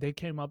 they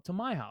came up to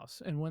my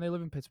house, and when they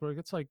live in Pittsburgh,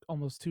 it's like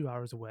almost 2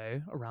 hours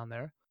away, around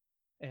there.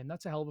 And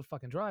that's a hell of a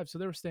fucking drive. So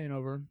they were staying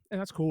over,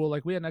 and that's cool.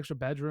 Like we had an extra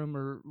bedroom,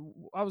 or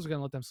I was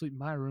gonna let them sleep in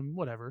my room,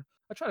 whatever.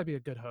 I try to be a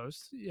good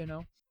host, you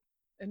know.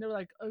 And they were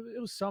like, it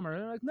was summer,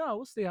 and they're like, no,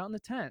 we'll stay out in the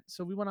tent.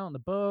 So we went out on the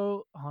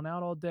boat, hung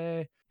out all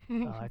day.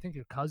 I think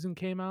your cousin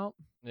came out,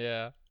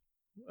 Yeah.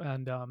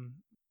 and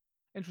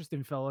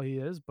interesting fellow he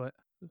is, but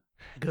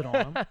good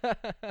on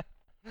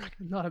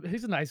him.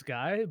 He's a nice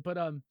guy, but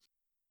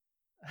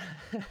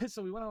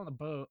so we went out on the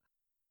boat,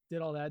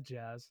 did all that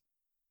jazz,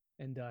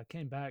 and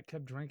came back,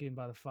 kept drinking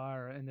by the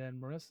fire, and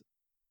then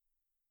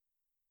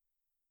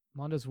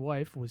Monda's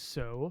wife was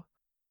so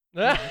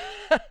drunk.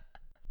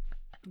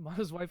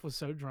 Monda's wife was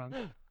so drunk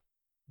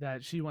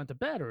that she went to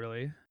bed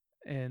early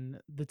in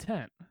the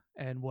tent,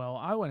 and well,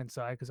 I went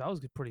inside because I was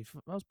pretty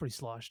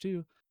sloshed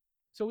too.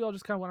 So we all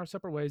just kind of went our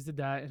separate ways, did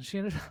that, and she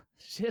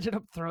ended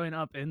up throwing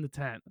up in the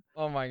tent.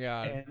 Oh my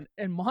god.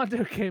 And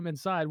Mondo came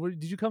inside.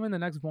 Did you come in the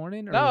next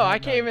morning or No, that I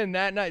came night? in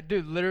that night,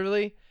 dude.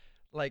 Literally,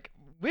 like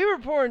we were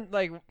born.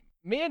 Like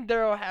me and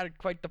Daryl had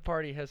quite the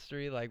party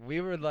history. Like we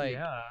were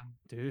Yeah,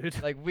 dude.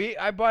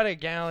 I bought a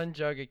gallon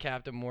jug of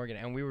Captain Morgan,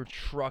 and we were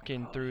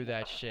trucking Oh through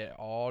that yeah. shit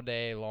all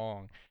day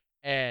long.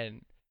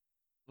 And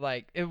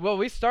well,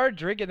 we started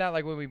drinking that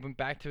like when we went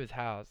back to his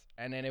house,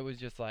 and then it was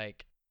just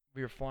like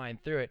we were flying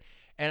through it.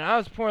 And I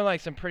was pouring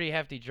like some pretty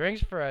hefty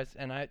drinks for us,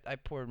 and I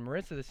poured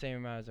Marissa the same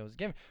amount as I was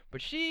giving,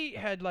 but she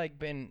had like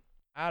been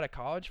out of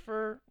college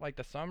for like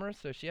the summer,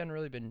 so she hadn't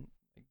really been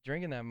like,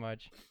 drinking that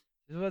much.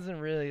 She wasn't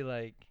really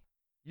like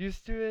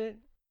used to it,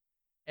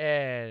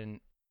 and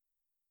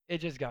it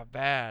just got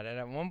bad. And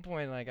at one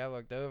point, like I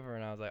looked over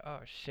and I was like, "Oh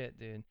shit,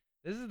 dude,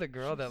 this is the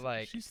girl that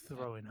like She's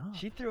throwing up.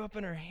 she threw up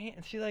in her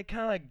hand. She like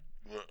kind of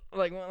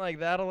like went like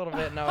that a little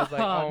bit, and I was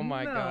like, Oh oh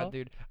my god, no.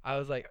 dude. I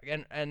was like,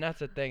 and that's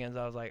the thing is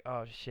I was like,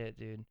 oh shit,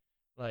 dude.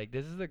 Like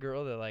this is the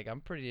girl that like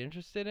I'm pretty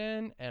interested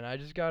in, and I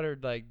just got her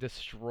like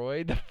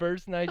destroyed the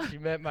first night she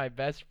met my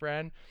best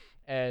friend,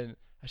 and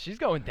she's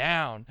going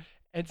down.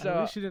 And At so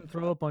least she didn't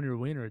throw up on your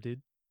wiener,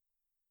 dude.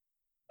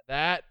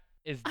 that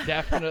is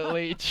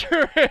definitely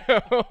true.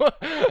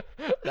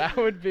 That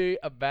would be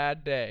a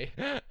bad day.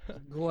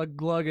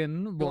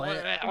 Glugging.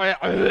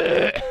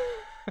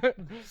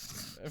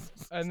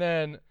 And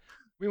then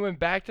we went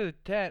back to the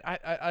tent.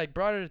 I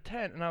brought her to the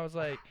tent, and I was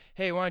like,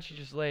 hey, why don't you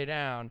just lay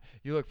down?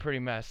 You look pretty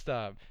messed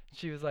up.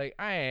 She was like,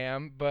 I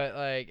am, but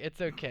like it's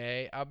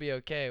okay. I'll be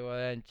okay. Well,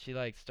 then she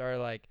like started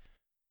like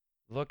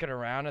looking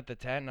around at the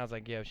tent, and I was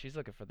like, yo, she's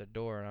looking for the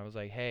door. And I was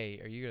like, hey,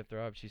 are you gonna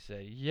throw up? She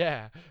said,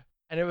 yeah.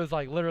 And it was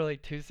like literally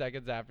 2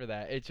 seconds after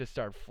that, it just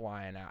started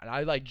flying out. And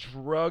I like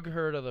drug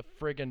her to the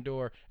friggin'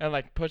 door and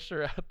like pushed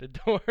her out the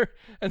door.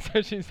 And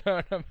so she's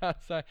throwing up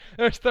outside.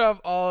 There's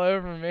stuff all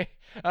over me.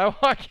 I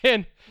walk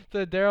in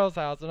to Daryl's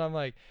house and I'm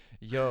like,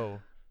 yo,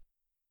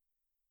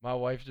 my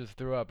wife just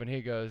threw up. And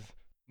he goes,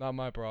 not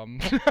my problem.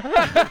 I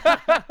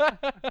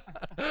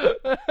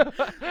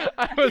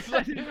was I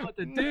like, didn't know what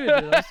to do, dude.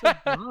 I was so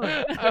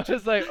drunk. I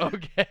was like,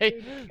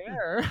 okay. Didn't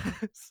care.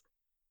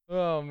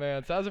 Oh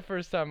man, so that was the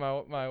first time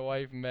my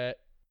wife met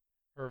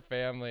her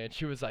family, and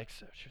she was like,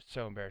 she was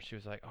so embarrassed. She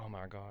was like, oh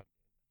my god,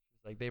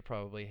 like they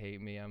probably hate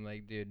me. I'm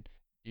like, dude,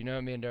 you know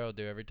what me and Daryl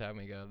do every time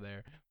we go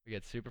there? We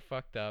get super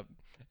fucked up,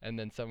 and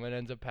then someone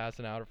ends up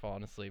passing out or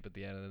falling asleep at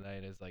the end of the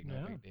night. It's like no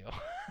Yeah. big deal.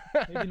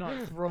 Maybe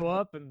not throw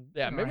up and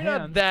Yeah, in our maybe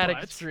not hands, that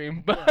but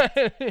extreme, but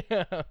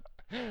yeah.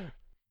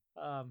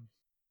 um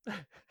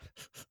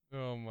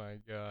Oh my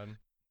god,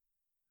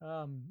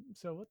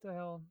 so what the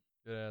hell?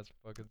 good ass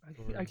fucking I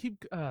story.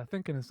 keep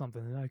thinking of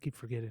something and I keep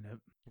forgetting it.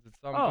 Is it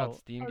something about Oh,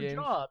 Steam our games?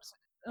 jobs.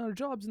 Our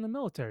jobs in the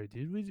military,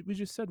 dude. We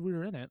just said we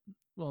were in it.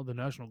 Well, the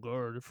National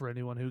Guard, for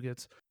anyone who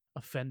gets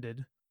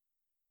offended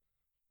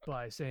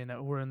by saying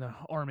that we're in the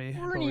army,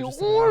 We're but in we're the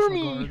just in the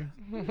National army.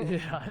 Guard.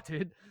 Yeah,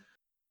 dude.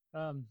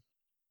 Um,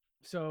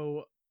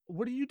 so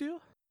what do you do?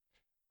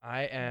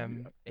 I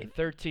am a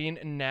 13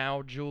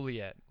 now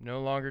Juliet, no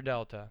longer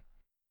Delta.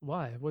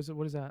 Why? What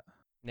is that?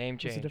 Name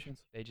What's the change.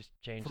 difference? They just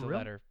changed For the real?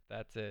 letter.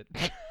 That's it.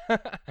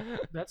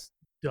 That's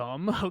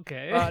dumb.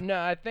 Okay. No,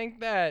 I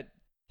think that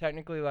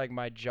technically, like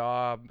my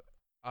job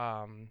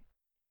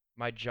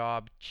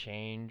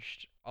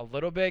changed a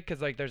little bit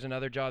because like there's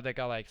another job that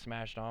got like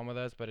smashed on with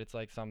us, but it's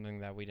like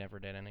something that we never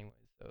did anyways.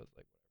 So it's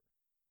like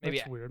maybe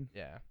That's weird.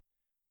 yeah,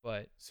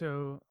 but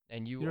So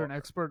and you you're are. an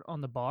expert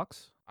on the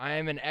box? I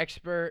am an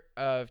expert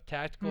of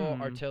tactical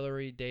Hmm.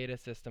 artillery data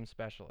system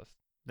specialist.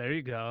 There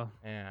you go.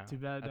 Yeah, Too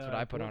bad. that's what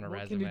I put on a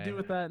What can you do resume.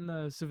 with that in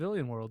the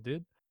civilian world,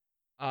 dude?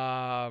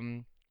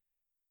 Um,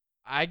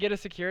 I get a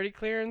security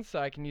clearance, so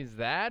I can use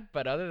that.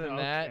 But other than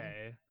that,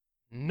 Okay.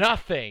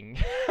 nothing.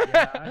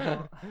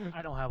 Yeah,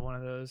 I don't have one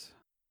of those.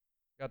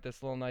 Got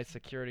this little nice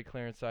security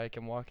clearance, so I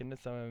can walk into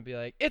someone and be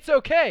like, "It's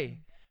okay.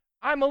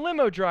 I'm a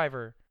limo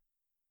driver.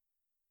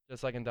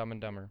 Just like in Dumb and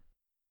Dumber.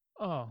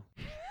 Oh,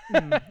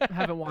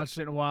 haven't watched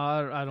it in a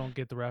while. I don't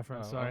get the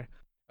reference. Oh, Sorry.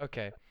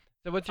 Okay.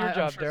 So what's your I'm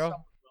job, sure Daryl?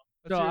 some.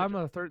 What's So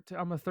your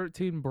I'm a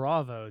 13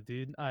 Bravo,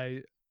 dude.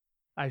 I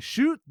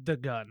shoot the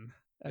gun,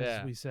 as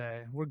Yeah. we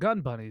say. We're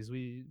gun bunnies.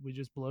 We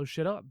just blow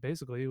shit up.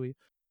 Basically, we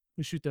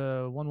shoot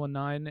the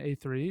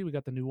 119A3. We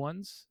got the new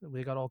ones.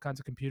 We got all kinds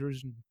of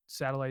computers and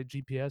satellite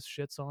GPS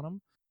shits on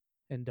them,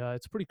 and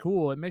it's pretty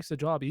cool. It makes the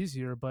job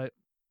easier, but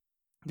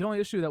the only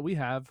issue that we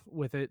have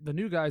with it, the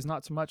new guys,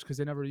 not so much because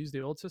they never used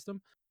the old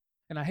system.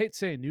 And I hate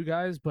saying new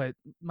guys, but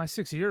my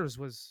 6 years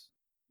was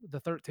the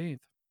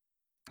 13th,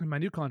 and my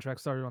new contract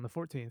started on the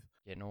 14th.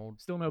 Getting old.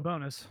 Still no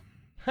bonus.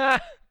 You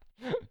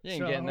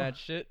ain't getting So that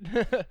shit.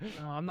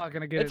 I'm not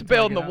gonna get it It's until I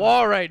building get the out.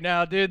 wall right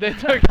now, dude. They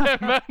took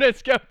that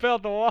bonus, go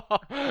build the wall.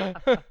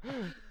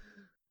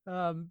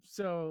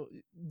 So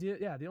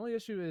the only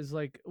issue is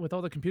like with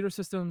all the computer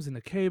systems and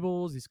the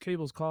cables, these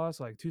cables cost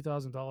like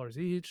 $2,000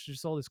 each,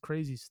 just all this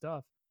crazy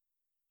stuff.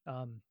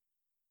 Um,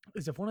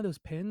 is if one of those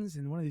pins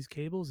in one of these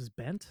cables is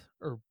bent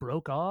or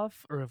broke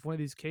off, or if one of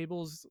these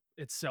cables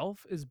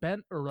itself is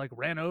bent or like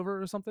ran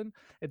over or something,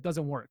 it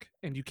doesn't work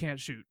and you can't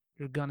shoot.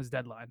 Your gun is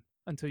deadline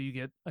until you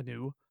get a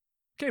new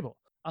cable,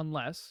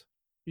 unless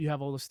you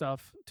have all the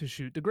stuff to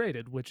shoot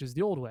degraded, which is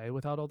the old way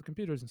without all the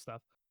computers and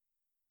stuff.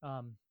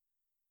 Um,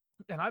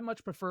 and I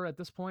much prefer at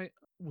this point,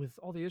 with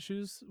all the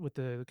issues with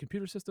the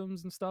computer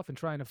systems and stuff, and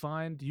trying to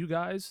find you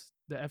guys,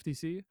 the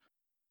FTC,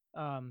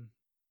 um,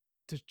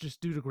 to just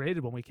do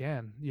degraded when we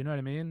can. You know what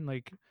I mean?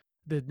 Like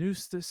the new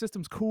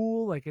system's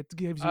cool. Like it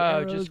gives you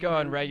Oh, just arrows go on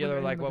when regular you're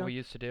aiming like the what gun. we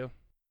used to do.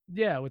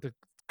 Yeah, with the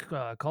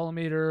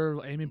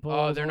collimator, aiming Oh,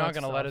 poles, they're all not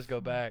that gonna let us stuff.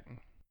 go back.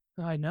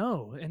 I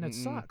know, and it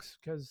Mm-mm. sucks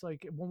because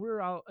like when we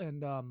were out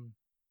and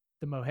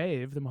the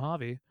Mojave,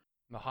 Mojave.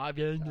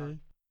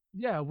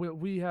 yeah,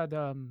 we had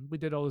we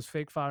did all those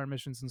fake fire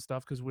missions and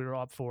stuff because we were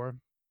op four,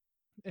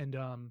 and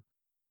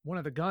one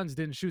of the guns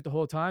didn't shoot the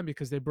whole time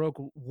because they broke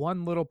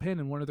one little pin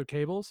in one of their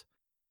cables,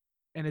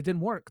 and it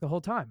didn't work the whole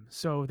time.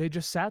 So they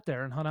just sat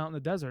there and hung out in the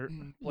desert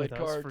with Played us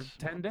for cards.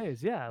 10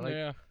 days. Yeah, like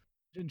Yeah.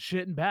 and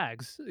shit in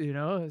bags. You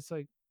know, it's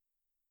like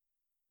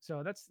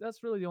so that's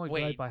really the only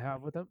gripe Wait, I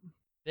have with it.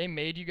 they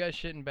made you guys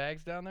shit in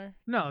bags down there?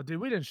 No,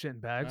 dude, we didn't shit in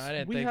No, bags. I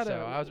didn't We think had so.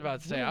 a I was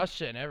about to say I we was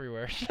shitting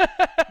everywhere.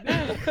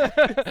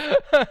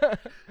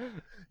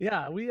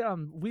 yeah,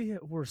 we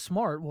were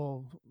smart.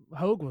 Well,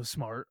 Hogue was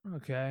smart,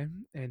 okay,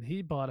 and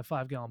he bought a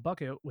 5 gallon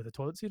bucket with a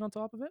toilet seat on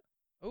top of it.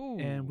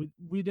 And Ooh.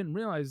 we didn't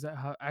realize that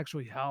how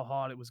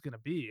hot it was gonna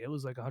be. It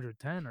was like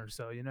 110 or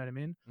so, you know what I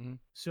mean? Mhm.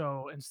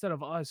 So instead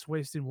of us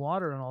wasting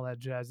water and all that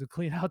jazz to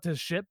clean out this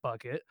shit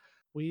bucket,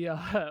 we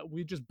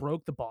we just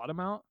broke the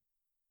bottom out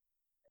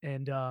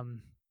and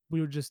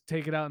we would just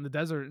take it out in the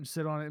desert and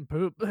sit on it and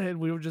poop and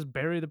we would just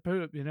bury the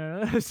poop, you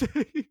know?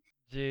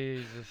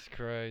 Jesus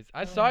Christ.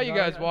 I saw Oh you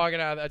god, guys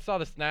walking out. I saw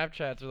the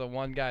Snapchats with the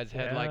one guy's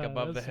head like yeah,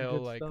 above that's the some hill,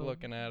 good like stuff.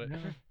 looking at it.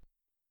 Yeah.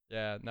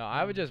 Yeah, no,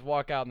 I would Um, just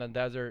walk out in the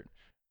desert,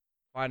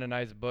 find a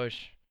nice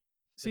bush,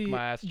 stick see,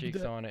 my ass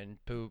cheeks on it, and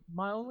poop.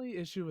 my only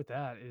issue with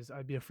that is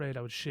I'd be afraid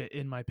I would shit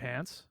in my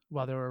pants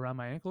while they were around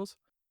my ankles.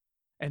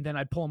 And then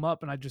I'd pull them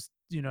up and I'd just,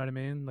 you know what I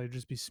mean? They'd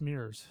just be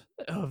smears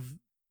of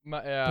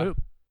Yeah,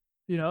 poop.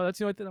 You know, that's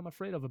the only thing I'm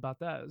afraid of about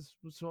that.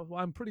 So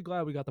I'm pretty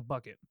glad we got the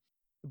bucket.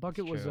 The that's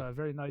bucket was true. a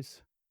very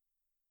nice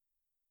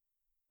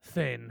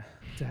thing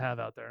to have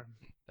out there.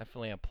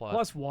 Definitely a plus.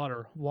 Plus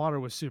water. Water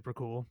was super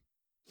cool.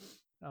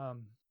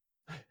 Um,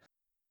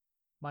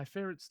 my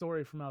favorite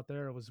story from out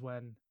there was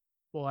when,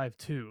 well, I have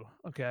two.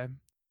 Okay,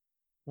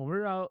 when we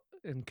were out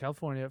in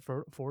California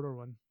for Fort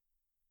Irwin,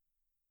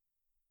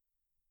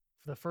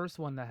 the first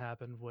one that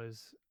happened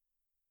was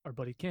our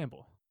buddy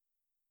Campbell.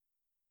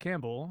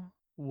 Campbell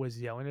was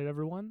yelling at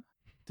everyone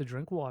to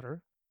drink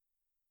water.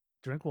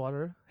 Drink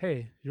water.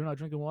 Hey, you're not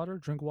drinking water?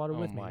 Drink water Oh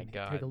with my me. Take a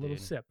god, little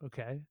dude. sip,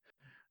 okay?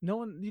 No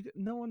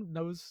one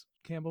knows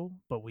Campbell,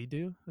 but we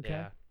do, okay?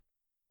 Yeah.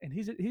 And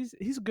he's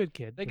a good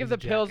kid, Think but of he's a the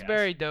jackass.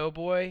 Pillsbury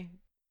Doughboy,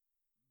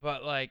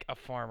 but like a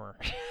farmer.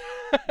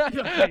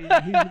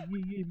 Yeah,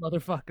 he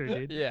motherfucker,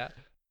 dude. Yeah.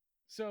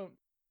 So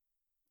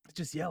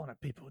just yelling at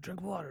people,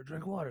 drink water,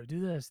 do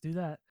this, do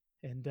that.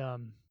 And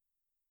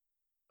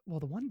well,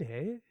 the one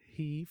day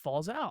he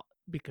falls out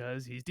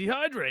because he's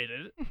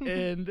dehydrated.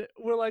 And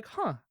we're like,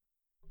 huh.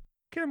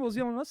 Campbell's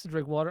yelling at us to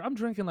drink water. I'm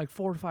drinking like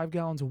 4 or 5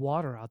 gallons of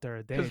water out there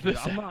a day, Cause dude.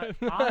 this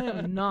I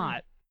am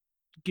not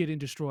getting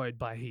destroyed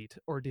by heat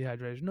or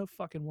dehydration. No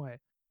fucking way.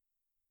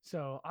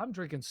 So I'm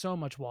drinking so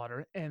much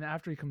water, and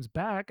after he comes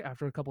back,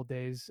 after a couple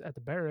days at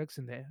the barracks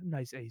and the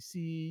nice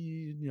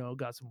AC,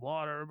 got some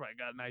water, I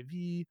got an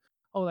IV,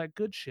 all that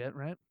good shit,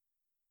 right?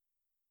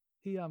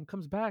 He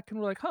comes back, and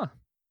we're like, "Huh,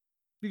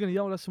 you gonna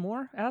yell at us some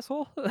more,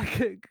 asshole?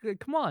 Like,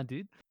 come on,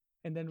 dude."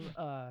 And then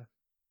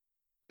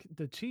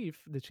the chief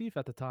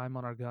at the time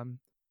on our gun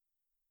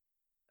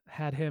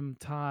had him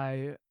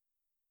tie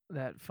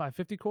that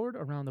 550 cord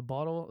around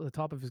the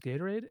top of his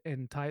Gatorade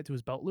and tie it to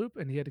his belt loop,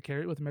 and he had to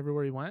carry it with him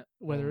everywhere he went,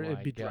 Oh whether it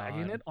my be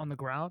dragging god. it on the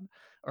ground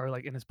or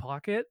like in his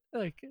pocket.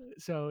 Like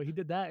so he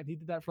did that and he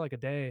did that for like a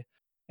day.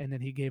 and then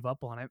he gave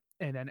up on it.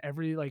 And then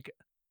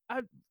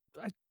I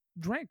I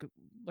drank,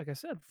 like I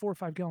said, 4 or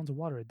 5 gallons of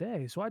water a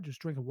day, so I just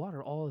drink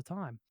water all the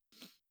time.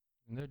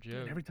 No And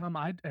joke. every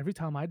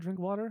time I drink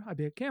water, I'd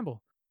be like,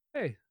 Campbell,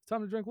 hey, it's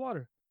time to drink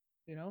water.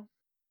 You know?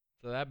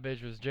 So that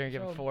bitch was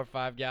drinking So 4 or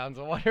 5 gallons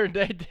of water a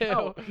day too.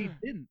 no, he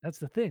didn't. That's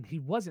the thing. He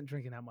wasn't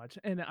drinking that much,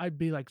 and I'd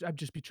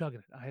just be chugging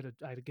it. I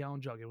had a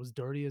gallon jug. It was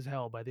dirty as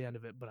hell by the end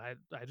of it, but I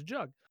had a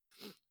jug,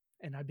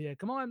 and I'd be like,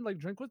 "Come on, like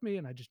drink with me,"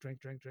 and I just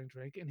drink,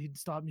 and he'd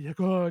stop me like,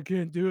 "Oh, I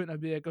can't do it," and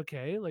I'd be like,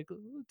 "Okay, like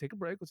take a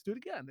break. Let's do it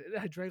again." And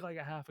I drank like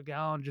a half a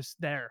gallon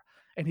just there,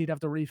 and he'd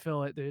have to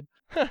refill it, dude.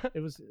 It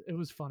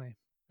was funny.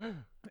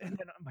 And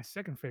then my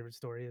second favorite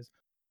story is,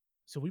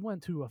 so we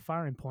went to a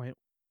firing point,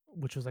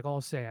 which was like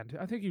all sand.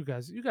 I think you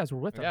guys were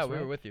with Yeah, us, we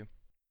were right? with you.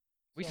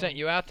 We So sent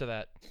you out to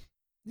that.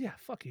 yeah,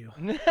 fuck you.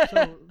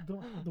 So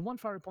the one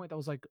fire point that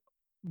was like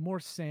more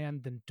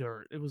sand than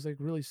dirt. It was like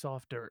really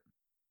soft dirt.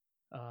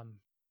 Um,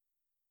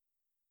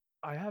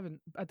 I haven't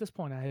at this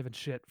point I haven't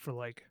shit for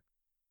like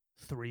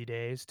 3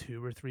 days,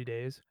 2 or 3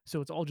 days.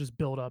 So it's all just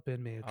built up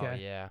in me. Oh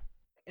Okay. yeah.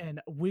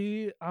 And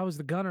I was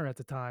the gunner at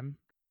the time.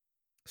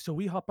 So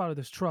we hop out of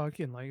this truck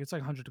and like it's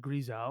like 100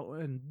 degrees out,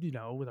 and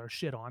with our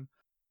shit on,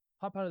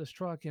 hop out of this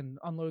truck and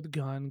unload the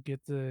gun,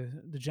 get the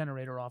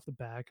generator off the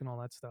back and all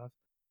that stuff.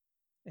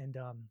 And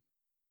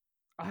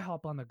I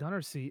hop on the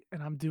gunner seat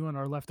and I'm doing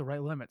our left to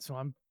right limit. So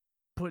I'm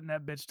putting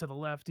that bitch to the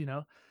left,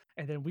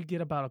 and then we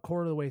get about a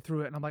quarter of the way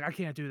through it. And I'm like, I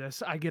can't do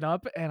this. I get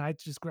up and I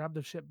just grab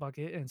the shit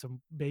bucket and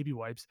some baby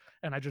wipes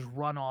and I just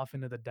run off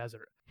into the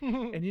desert.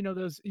 And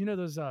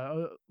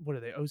what are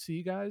they,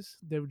 OC guys?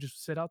 They would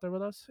just sit out there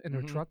with us in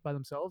their Mhm. truck by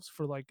themselves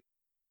for like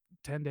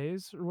 10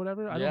 days or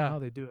whatever. I don't know Yeah. how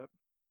they do it.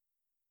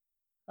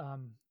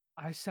 Um,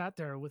 I sat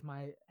there with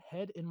my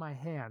head in my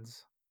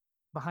hands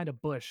behind a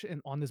bush and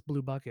on this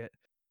blue bucket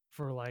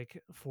for like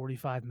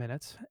 45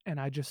 minutes, and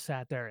I just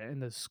sat there in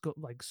the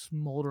like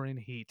smoldering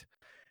heat,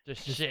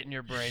 Just just shitting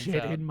your brains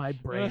shitting out. my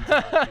brains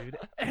out, dude.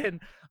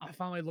 And I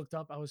finally looked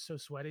up. I was so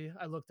sweaty.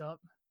 I looked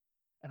up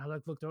and I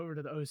like looked over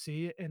to the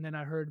OC, and then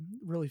I heard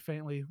really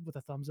faintly with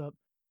a thumbs up,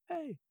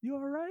 "Hey, you all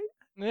right?"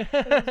 And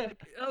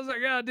I was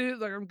like, "Yeah, dude,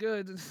 like I'm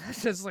good." I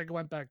just like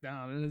went back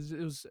down, and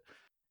it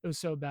was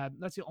so bad.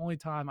 That's the only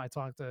time I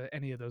talked to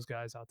any of those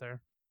guys out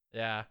there.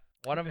 Yeah.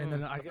 One of And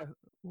then them. I got,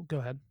 well, go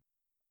ahead.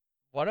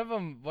 One of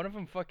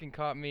them fucking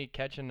caught me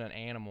catching an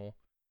animal.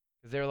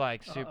 Cause they're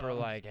like super Uh-oh.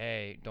 like,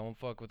 hey, don't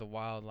fuck with the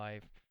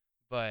wildlife.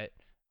 But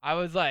I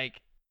was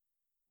like,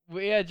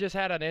 we had just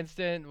had an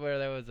instant where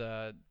there was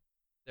a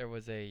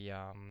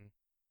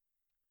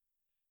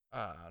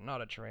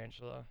not a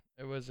tarantula.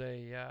 It was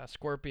a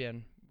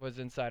scorpion was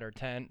inside our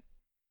tent,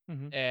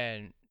 Mhm.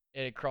 and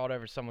it had crawled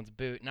over someone's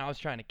boot, and I was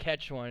trying to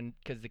catch one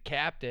because the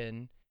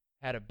captain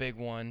had a big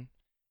one,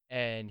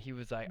 and he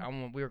was like,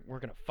 we're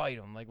gonna fight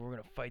them, like we're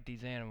gonna fight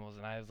these animals,"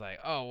 and I was like,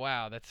 oh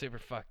wow, that's super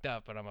fucked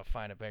up, but I'm gonna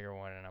find a bigger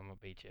one and I'm gonna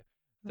beat you.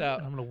 And So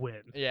I'm gonna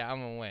win. yeah, I'm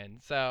gonna win.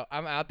 So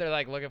I'm out there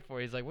like looking for.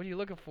 He's like, "What are you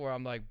looking for?"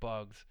 I'm like,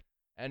 "Bugs."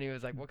 And he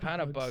was like, "What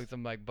kind of Bugs. bugs?"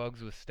 I'm like,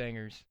 "Bugs with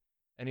stingers."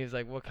 And he was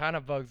like, "What kind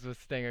of bugs with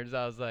stingers?"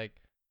 I was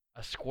like,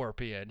 "A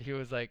scorpion." He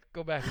was like,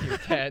 "Go back to your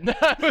tent."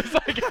 I was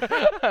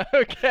like,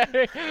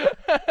 "Okay."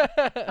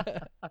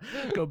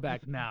 Go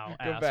back now,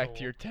 Go back to asshole.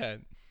 your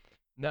tent.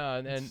 No,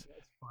 and then It's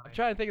I'm funny.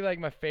 trying to think of like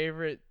my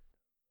favorite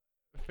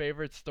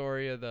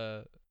story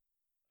of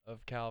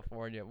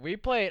California.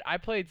 I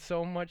played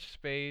so much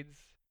spades.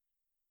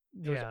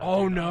 Yeah,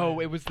 Oh dude.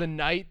 no, it was the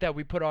night that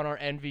we put on our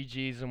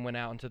NVGs and went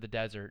out into the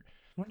desert.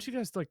 Weren't you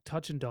guys like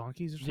touching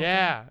donkeys or something?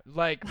 Yeah,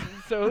 like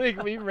so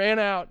like we ran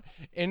out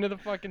into the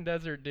fucking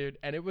desert, dude,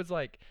 and it was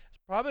like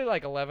probably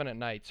like 11 at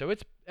night. So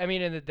it's I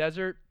mean in the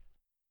desert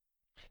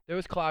there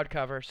was cloud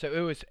cover, so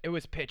it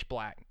was pitch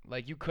black.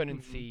 Like you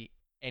couldn't Mhm. see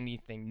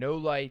anything. No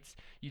lights.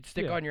 You'd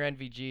stick Yeah. on your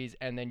NVGs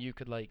and then you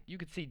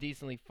could see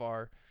decently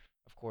far,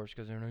 of course,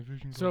 because they're night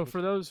vision So goggles.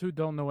 for those who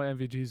don't know what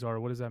NVGs are,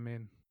 what does that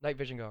mean? Night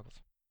vision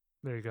goggles.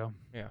 There you go.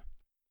 Yeah.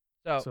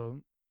 So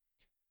So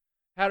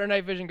had our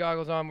night vision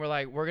goggles on. We're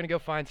like, we're gonna go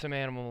find some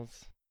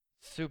animals.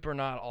 Super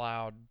not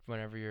allowed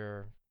whenever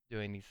you're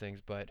doing these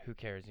things, but who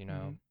cares?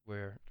 mhm.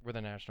 We're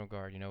the National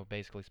Guard.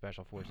 Basically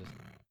special forces.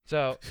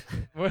 So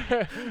we're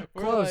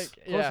Close.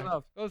 like, Close yeah,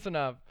 enough. close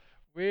enough.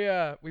 We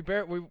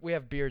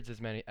have beards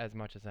as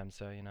much as them,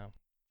 so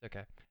it's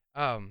okay.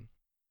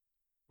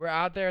 We're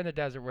out there in the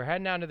desert. We're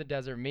heading out to the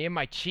desert. Me and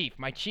my chief.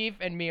 My chief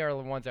and me are the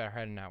ones that are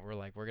heading out. We're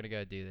like, we're gonna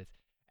go do this.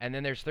 And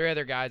then there's three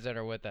other guys that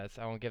are with us.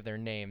 I won't give their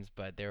names,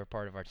 but they were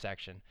part of our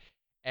section.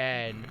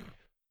 And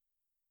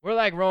we're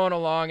like rolling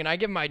along, and I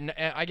give my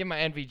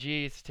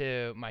NVGs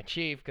to my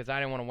chief because I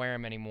didn't want to wear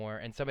them anymore.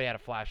 And somebody had a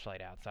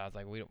flashlight out, so I was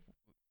like,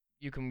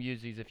 you can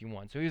use these if you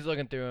want. So he's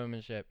looking through them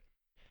and shit.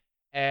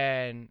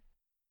 And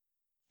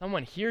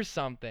someone hears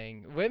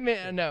something. Wait a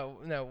minute,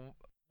 no.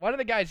 One of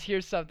the guys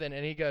hears something,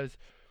 and he goes,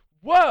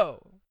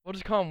 "Whoa!" We'll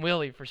just call him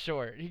Willie for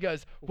short. He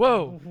goes,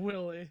 "Whoa!"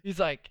 Willie. He's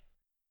like,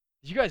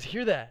 "Did you guys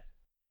hear that?"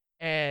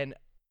 And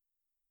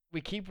we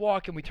keep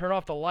walking, we turn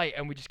off the light,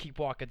 and we just keep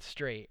walking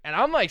straight. And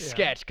I'm like Yeah.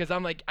 sketched because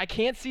I'm like, I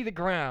can't see the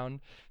ground,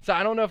 so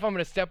I don't know if I'm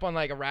gonna step on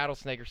like a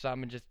rattlesnake or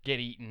something and just get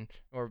eaten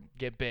or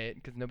get bit,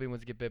 because nobody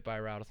wants to get bit by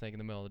a rattlesnake in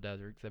the middle of the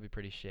desert, because that'd be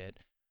pretty shit.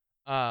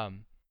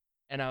 Um,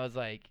 and I was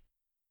like,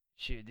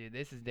 shoot, dude,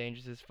 this is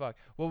dangerous as fuck.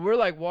 Well, we're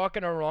like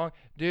walking along,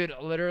 dude.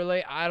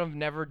 Literally, I've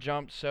never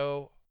jumped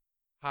so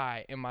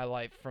high in my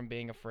life from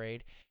being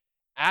afraid.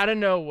 Out of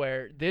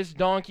nowhere, this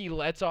donkey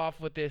lets off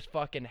with this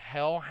fucking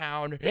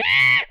hellhound.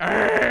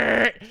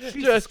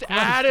 Just Christ,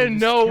 out dude, of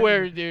this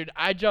nowhere, Kevin- dude.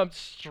 I jumped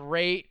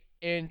straight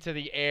into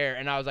the air,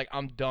 and I was like,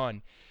 I'm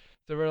done.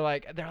 So they're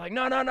like,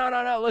 no, no, no,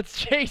 no, no, let's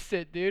chase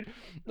it, dude.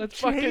 Let's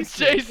fucking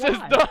Chase it? chase this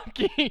Why?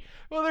 donkey.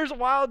 Well, there's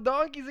wild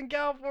donkeys in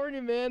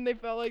California, man. They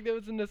felt like there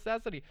was a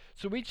necessity.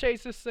 So we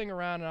chased this thing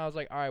around, and I was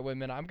like, all right, wait a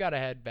minute, I've got to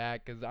head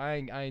back, because I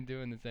ain't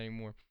doing this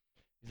anymore.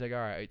 He's like, all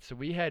right. So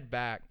we head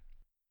back.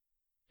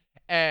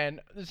 And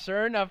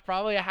sure enough,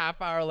 probably a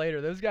half hour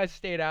later, those guys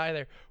stayed out of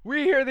there.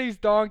 We hear these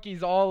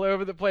donkeys all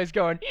over the place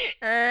going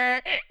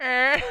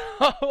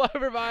all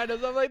over behind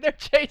us. I'm like, they're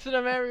chasing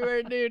them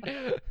everywhere, dude.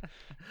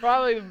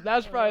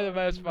 That's probably the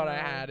most fun I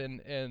had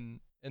in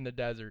the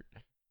desert.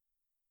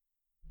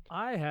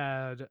 I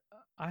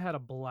had a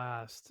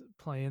blast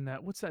playing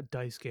that. What's that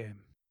dice game?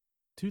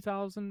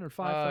 2000 or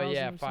 5000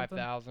 Yeah, or something?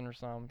 5,000 or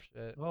some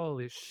shit.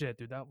 Holy shit,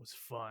 dude, that was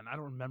fun. I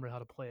don't remember how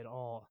to play it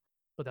all,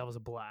 but that was a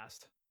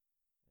blast.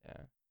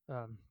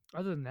 Yeah.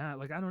 Other than that,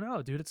 like, I don't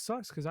know, dude, it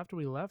sucks because after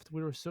we left,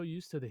 we were so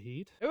used to the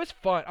heat. It was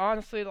fun.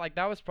 Honestly, like,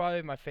 that was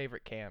probably my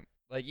favorite camp.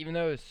 Like, even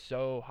though it was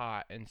so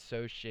hot and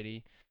so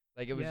shitty,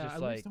 like, it was Yeah, just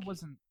at like, least it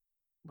wasn't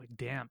like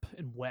damp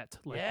and wet,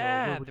 like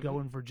Yeah, where we go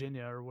in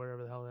Virginia or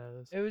wherever the hell that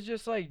is. it was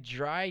just like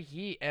dry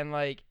heat, and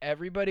like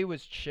everybody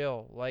was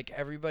chill. Like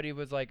everybody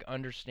was like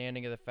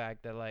understanding of the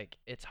fact that like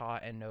it's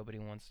hot and nobody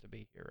wants to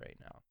be here right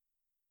now.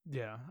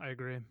 Yeah, I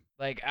agree.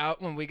 Like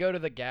out when we go to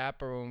the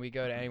Gap or when we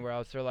go to anywhere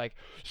else, they're like,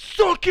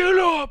 "Suck it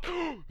up!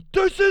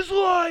 This is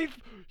life.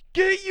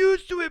 Get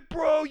used to it,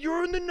 bro.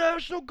 You're in the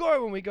National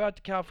Guard." When we go out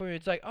to California,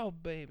 it's like, "Oh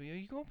baby, are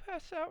you gonna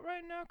pass out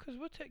right now? Cause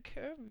we'll take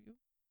care of you."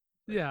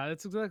 Yeah,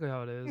 that's exactly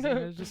how it is. And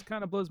it just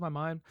kind of blows my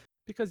mind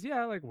because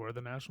yeah, like we're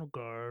the National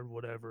Guard,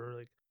 whatever,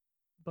 like,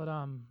 but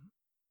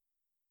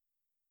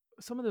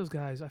some of those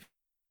guys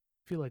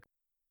feel like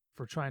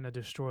for trying to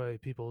destroy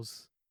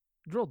people's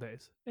drill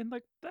days. And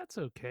like that's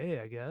okay,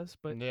 I guess,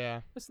 but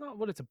Yeah, that's not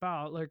what it's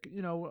about. Like,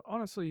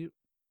 honestly,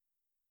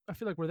 I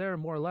feel like we're there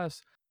more or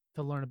less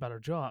to learn about our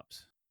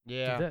jobs. Do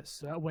yeah, this.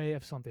 That way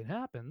if something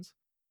happens,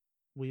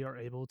 we are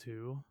able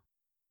to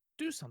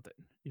do something,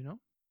 you know?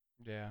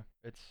 yeah.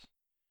 It's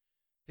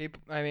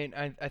people. I mean,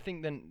 I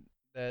think then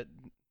that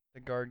the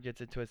guard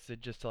gets it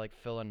twisted just to like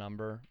fill a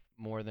number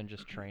more than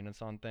just train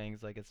us on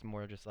things. Like it's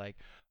more just like,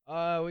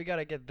 we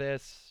gotta get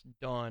this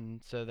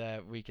done so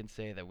that we can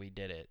say that we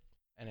did it.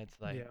 And it's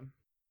like, Yeah.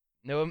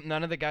 no,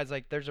 none of the guys,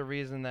 like there's a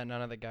reason that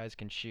none of the guys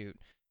can shoot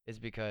is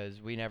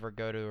because we never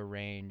go to a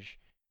range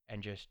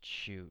and just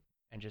shoot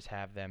and just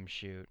have them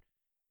shoot.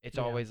 It's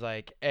Yeah. always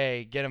like,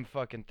 hey, get them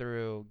fucking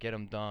through, get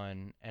them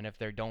done, and if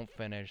they don't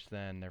finish,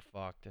 then they're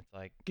fucked. It's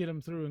like, Get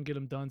them through and get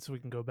them done so we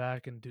can go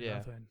back and do Yeah.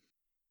 nothing.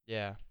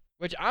 yeah,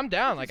 which I'm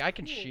down. Which Like is I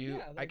can cool, shoot,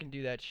 yeah, I like- can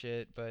do that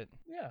shit, but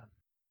Yeah.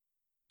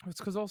 It's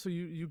because also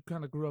you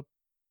kind of grew up,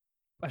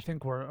 I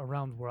think, we're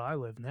around where I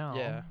live now.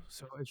 Yeah.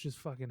 So it's just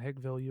fucking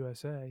Hickville,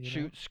 USA. You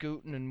shoot,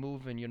 scooting, and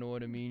moving. You know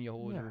what I mean? You know?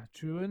 hold Yeah.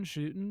 Chewing,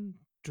 shooting,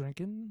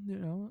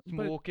 drinking,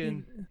 but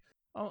Smoking.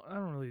 I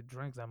don't really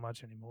drink that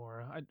much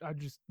anymore. I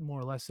just more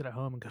or less sit at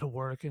home and go to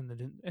work and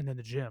then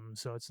the gym.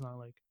 So it's not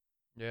like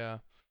Yeah.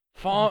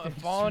 anything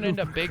Falling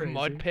into super big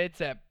mud crazy.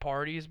 pits at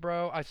parties,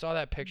 bro. I saw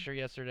that picture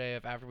yesterday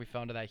of after we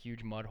fell into that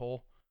huge mud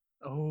hole.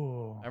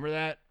 Oh. Remember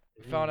that?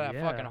 We fell into that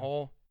fucking Yeah.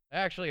 hole. It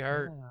actually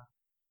hurt. Yeah.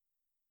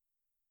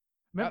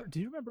 Remember?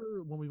 Do you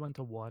remember when we went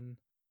to one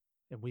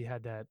and we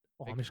had that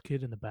Big- Amish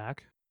kid in the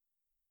back?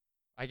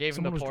 I gave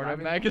him Someone the was porno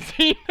driving-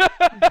 magazine.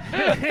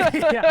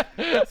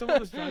 Yeah, someone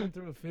was driving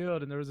through a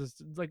field, and there was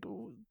this like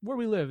where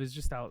we live is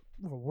just out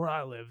where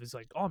I live is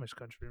like Amish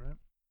country, right?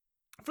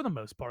 For the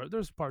most part,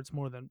 there's parts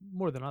more than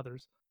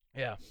others,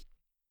 Yeah.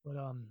 but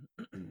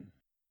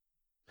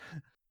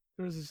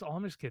there was this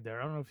Amish kid there.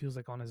 I don't know if he was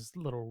like on his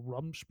little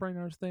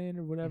Rumspringa thing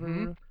or whatever,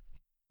 Mhm.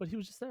 but he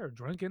was just there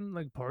drinking,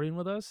 like partying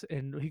with us,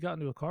 and he got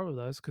into a car with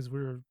us because we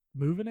were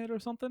moving it or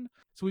something.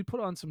 So we put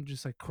on some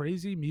just like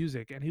crazy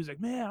music, and he was like,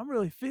 "Man, I'm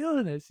really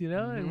feeling this,"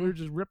 And we were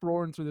just rip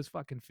roaring through this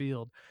fucking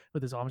field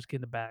with this Amish kid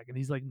in the back, and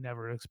he's like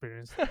never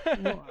experienced.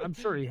 Well, I'm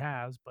sure he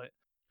has, but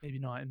maybe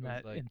not in It was,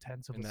 that like,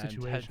 intense of In a that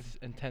situation.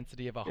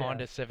 intensity of a Yeah.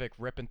 Honda Civic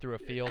ripping through a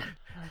field.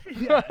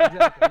 Yeah,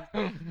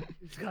 exactly.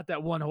 He's got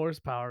that 1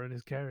 horsepower in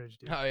his carriage,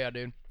 dude. Oh yeah,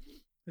 dude.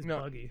 His no.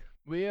 buggy.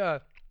 We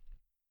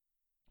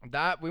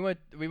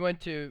we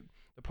went to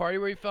the party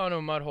where you fell into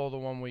a mud hole the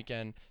one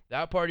weekend.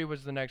 That party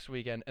was the next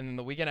weekend, and then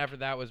the weekend after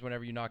that was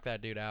whenever you knocked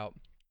that dude out.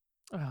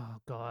 Oh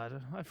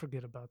God, I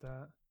forget about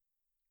that.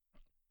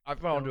 I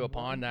fell into a what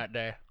pond we- that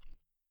day.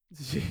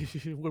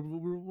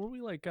 were we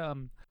like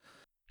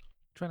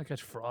trying to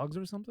catch frogs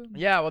or something?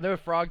 Yeah, well there were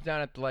frogs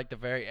down at like the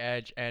very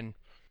edge, and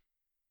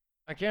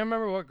I can't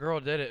remember what girl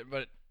did it,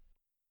 but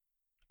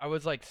I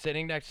was like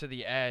sitting next to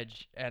the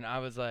edge, and I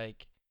was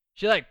like,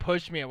 she like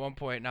pushed me at one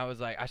point, and I was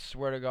like, I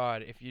swear to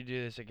God, if you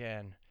do this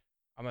again,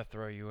 I'm gonna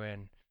throw you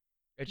in.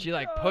 And she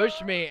like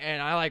pushed me,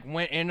 and I like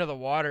went into the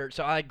water,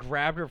 so I like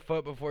grabbed her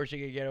foot before she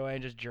could get away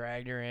and just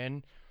dragged her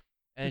in.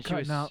 You're And she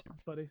cutting was. out,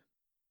 buddy.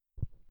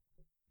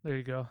 There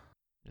you go.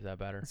 Is that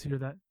better? Let's hear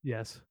that.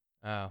 Yes.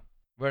 Oh,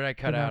 where did I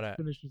cut But now out to at?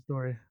 finish the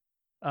story.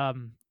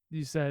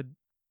 You said,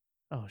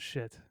 "Oh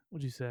shit."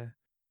 What'd you say? You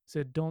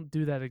said, "Don't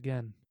do that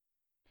again."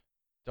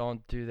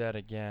 Don't do that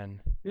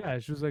again. Yeah,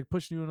 she was like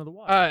pushing you into the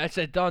water. I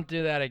said, don't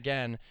do that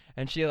again.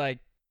 And she like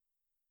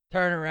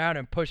turned around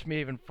and pushed me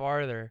even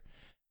farther.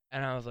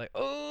 And I was like,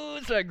 oh,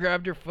 so I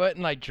grabbed her foot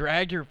and like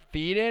dragged her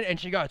feet in, and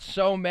she got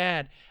so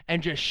mad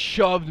and just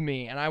shoved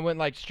me, and I went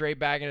like straight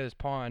back into this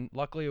pond.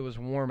 Luckily, it was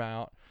warm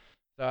out,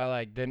 so I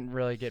like didn't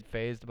really get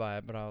phased by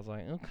it. But I was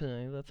like,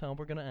 okay, that's how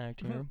we're gonna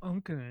act here.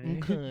 Okay.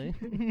 Okay.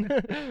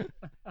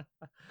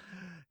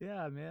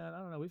 Yeah, man. I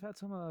don't know. We've had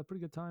some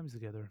pretty good times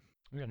together.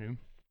 Yeah, dude.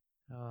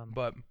 Um,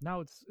 But now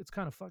it's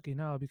kind of fucky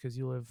now because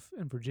you live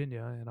in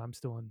Virginia and I'm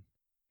still in.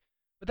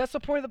 that's the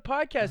point of the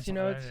podcast, you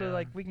know. It's so Yeah.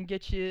 like we can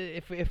get you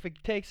if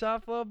it takes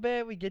off a little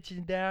bit, we get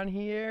you down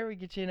here, we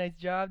get you a nice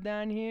job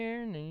down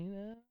here, and then,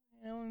 you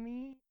know what I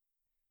mean.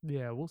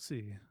 Yeah, we'll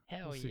see.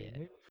 Hell We'll see.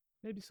 yeah.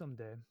 Maybe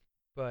someday.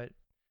 But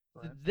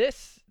But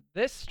this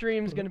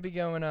stream's gonna be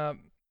going up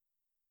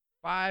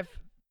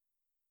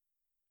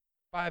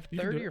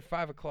 5:30 it. or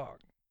 5 o'clock.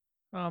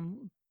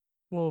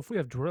 Well, if we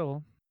have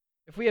drill,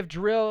 If we have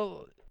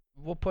drill,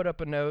 we'll put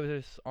up a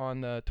notice on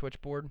the Twitch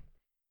board.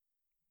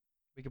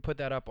 We could put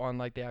that up on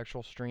like the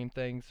actual stream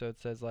thing, so it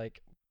says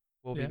like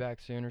we'll be Yeah. back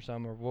soon or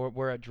something, or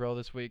we're at drill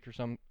this week or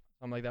something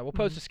like that. We'll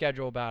post Mhm. a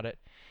schedule about it.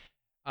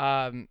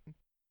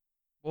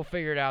 We'll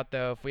figure it out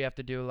though if we have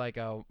to do like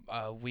a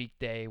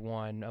weekday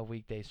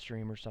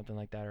stream or something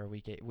like that, or a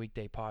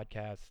weekday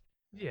podcast.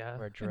 Yeah,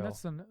 Or a and drill.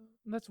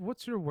 that's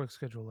what's your work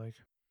schedule like?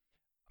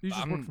 You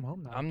just work from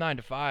home now. I'm 9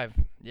 to 5.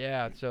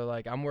 Yeah, so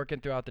like I'm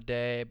working throughout the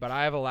day, but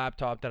I have a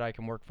laptop that I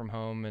can work from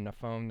home and a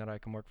phone that I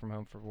can work from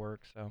home for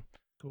work. So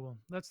Cool.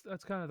 That's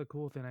kind of the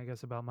cool thing, I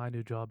guess, about my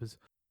new job is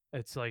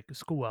it's like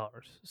school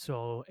hours.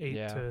 So 8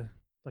 Yeah. to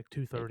like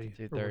 2:30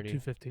 or 2:30.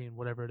 2:15,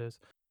 whatever it is.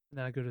 And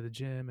then I go to the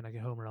gym and I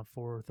get home around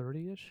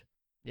 4:30ish.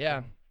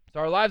 yeah,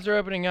 so our lives are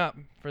opening up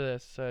for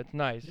this, so it's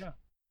nice. Yeah.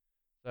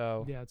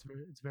 So Yeah,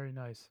 it's very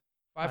nice.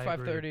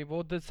 5:30,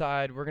 we'll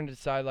decide. We're gonna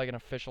decide like an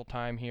official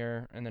time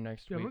here in the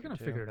next Yeah, week. we're gonna or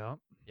two. figure it out.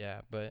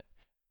 Yeah, but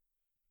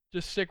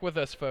just stick with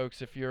us,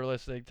 folks. If you're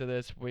listening to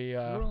this,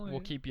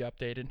 we'll keep you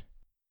updated.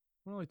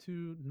 We're only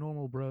two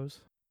normal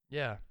bros.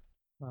 Yeah.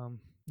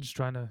 Just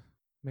trying to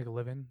make a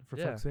living. For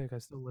Yeah. fuck's sake, I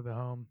still live at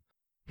home.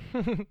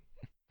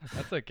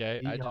 That's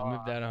okay. I just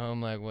moved out of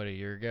home like what, a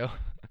year ago.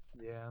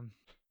 Yeah.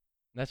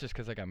 That's just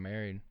because I got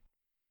married.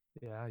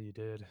 Yeah, you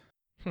did.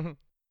 That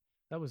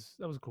That was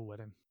a cool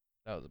wedding.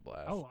 was a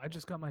blast. Oh, I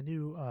just got my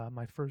new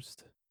my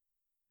first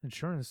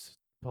insurance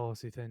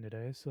policy thing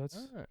today, so that's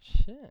Oh,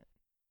 shit.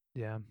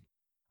 yeah.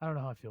 I don't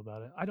know how I feel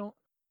about it.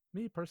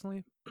 Me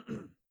personally,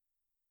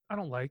 I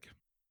don't like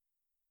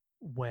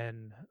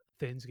when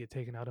things get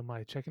taken out of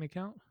my checking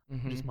account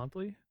just Mhm.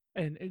 monthly.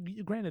 And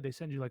granted, they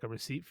send you like a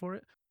receipt for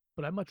it,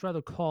 but I'd much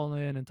rather call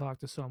in and talk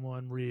to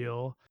someone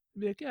real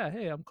and be like, yeah,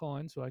 hey, I'm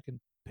calling so I can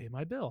pay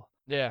my bill.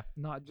 Yeah.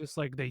 Not just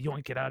like they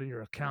yoink it out of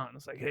your account and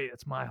it's like, hey,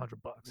 it's my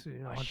 $100, you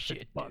know, Oh, 150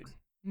 shit, bucks.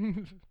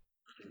 dude.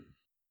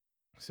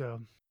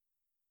 So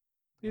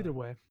either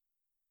way,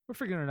 we're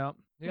figuring it out.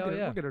 Yeah,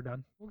 We'll get her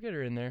done. We'll get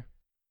her in there.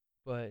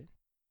 But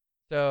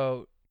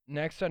so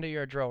next Sunday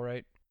you're at drill,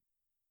 right?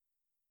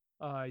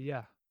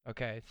 Yeah.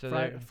 Okay.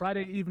 So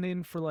Friday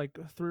evening for like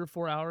 3 or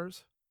 4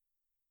 hours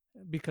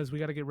because we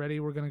got to get ready.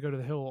 We're gonna go to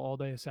the hill all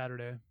day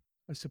Saturday,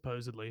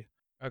 supposedly,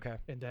 okay.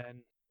 and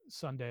then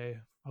Sunday,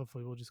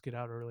 hopefully, we'll just get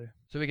out early.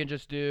 So we can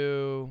just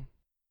do.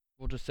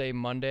 We'll just say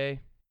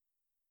Monday.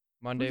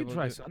 Monday. We can we'll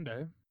try do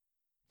Sunday.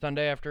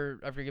 Sunday after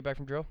you get back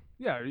from drill.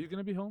 Yeah, are you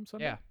gonna be home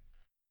Sunday? Yeah.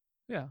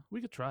 Yeah, we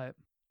could try it.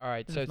 All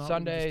right. And So if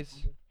not, we can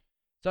just-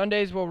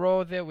 Sundays we'll roll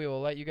with it. We will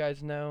let you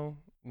guys know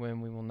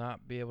when we will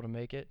not be able to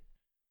make it.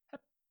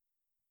 Yep.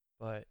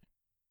 But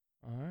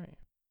all right.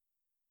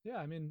 Yeah,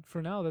 I mean,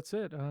 for now, that's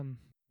it.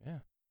 Yeah.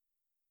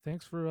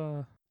 Thanks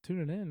for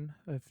tuning in.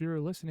 If you're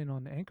listening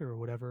on Anchor or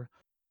whatever,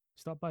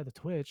 stop by the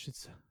Twitch.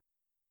 It's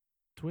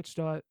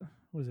twitch.tv/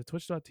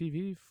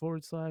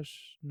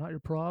 not your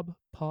prob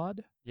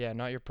pod. Yeah.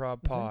 Not your prob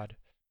I think. pod.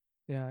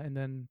 Yeah, and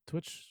then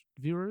Twitch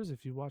viewers,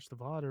 if you watch the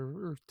VOD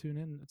or tune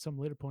in at some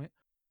later point,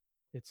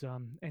 it's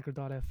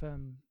anchor.fm.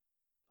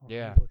 Oh, let me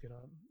Yeah. look it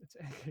up. It's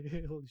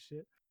holy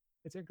shit.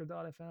 It's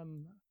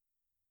anchor.fm.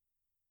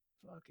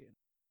 Fucking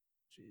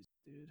jeez,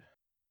 dude.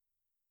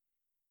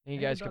 And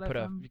you guys could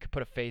Anchor.fm.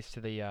 put a face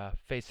to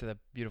the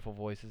beautiful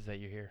voices that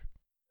you hear.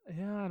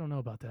 Yeah, I don't know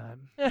about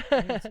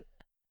that.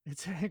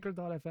 It's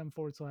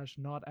anchor.fm /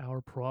 not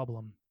our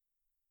problem.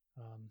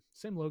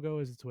 Same logo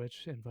as the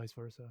Twitch and vice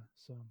versa.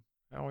 So,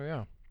 Oh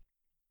yeah.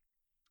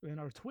 and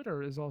our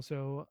Twitter is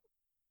also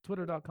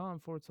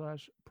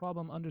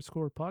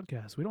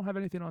twitter.com/problem_podcast. We don't have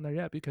anything on there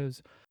yet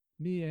because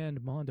me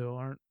and Mondo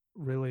aren't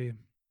really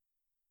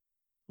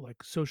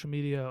like social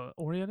media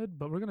oriented,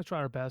 but we're gonna try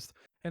our best.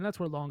 And that's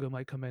where Longo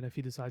might come in if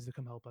he decides to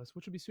come help us,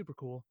 which would be super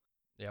cool.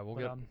 Yeah, we'll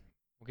But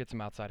get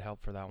some outside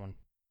help for that one.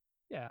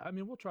 yeah, I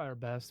mean we'll try our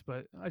best,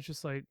 but I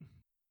just like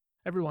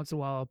every once in a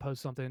while I'll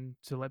post something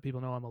to let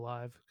people know I'm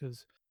alive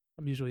because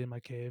I'm usually in my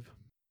cave.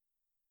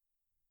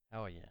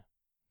 Oh yeah.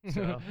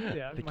 So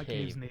yeah, The my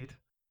cave's cave. neat.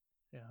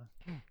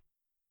 Yeah.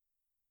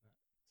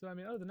 So I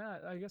mean, other than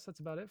that, I guess that's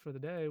about it for the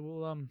day.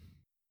 We'll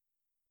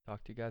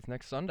Talk to you guys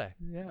next Sunday.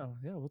 yeah,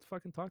 we'll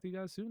fucking talk to you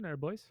guys soon there,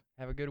 boys.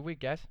 Have a good week,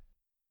 guys.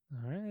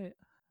 All right.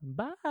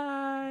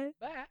 Bye.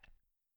 Bye.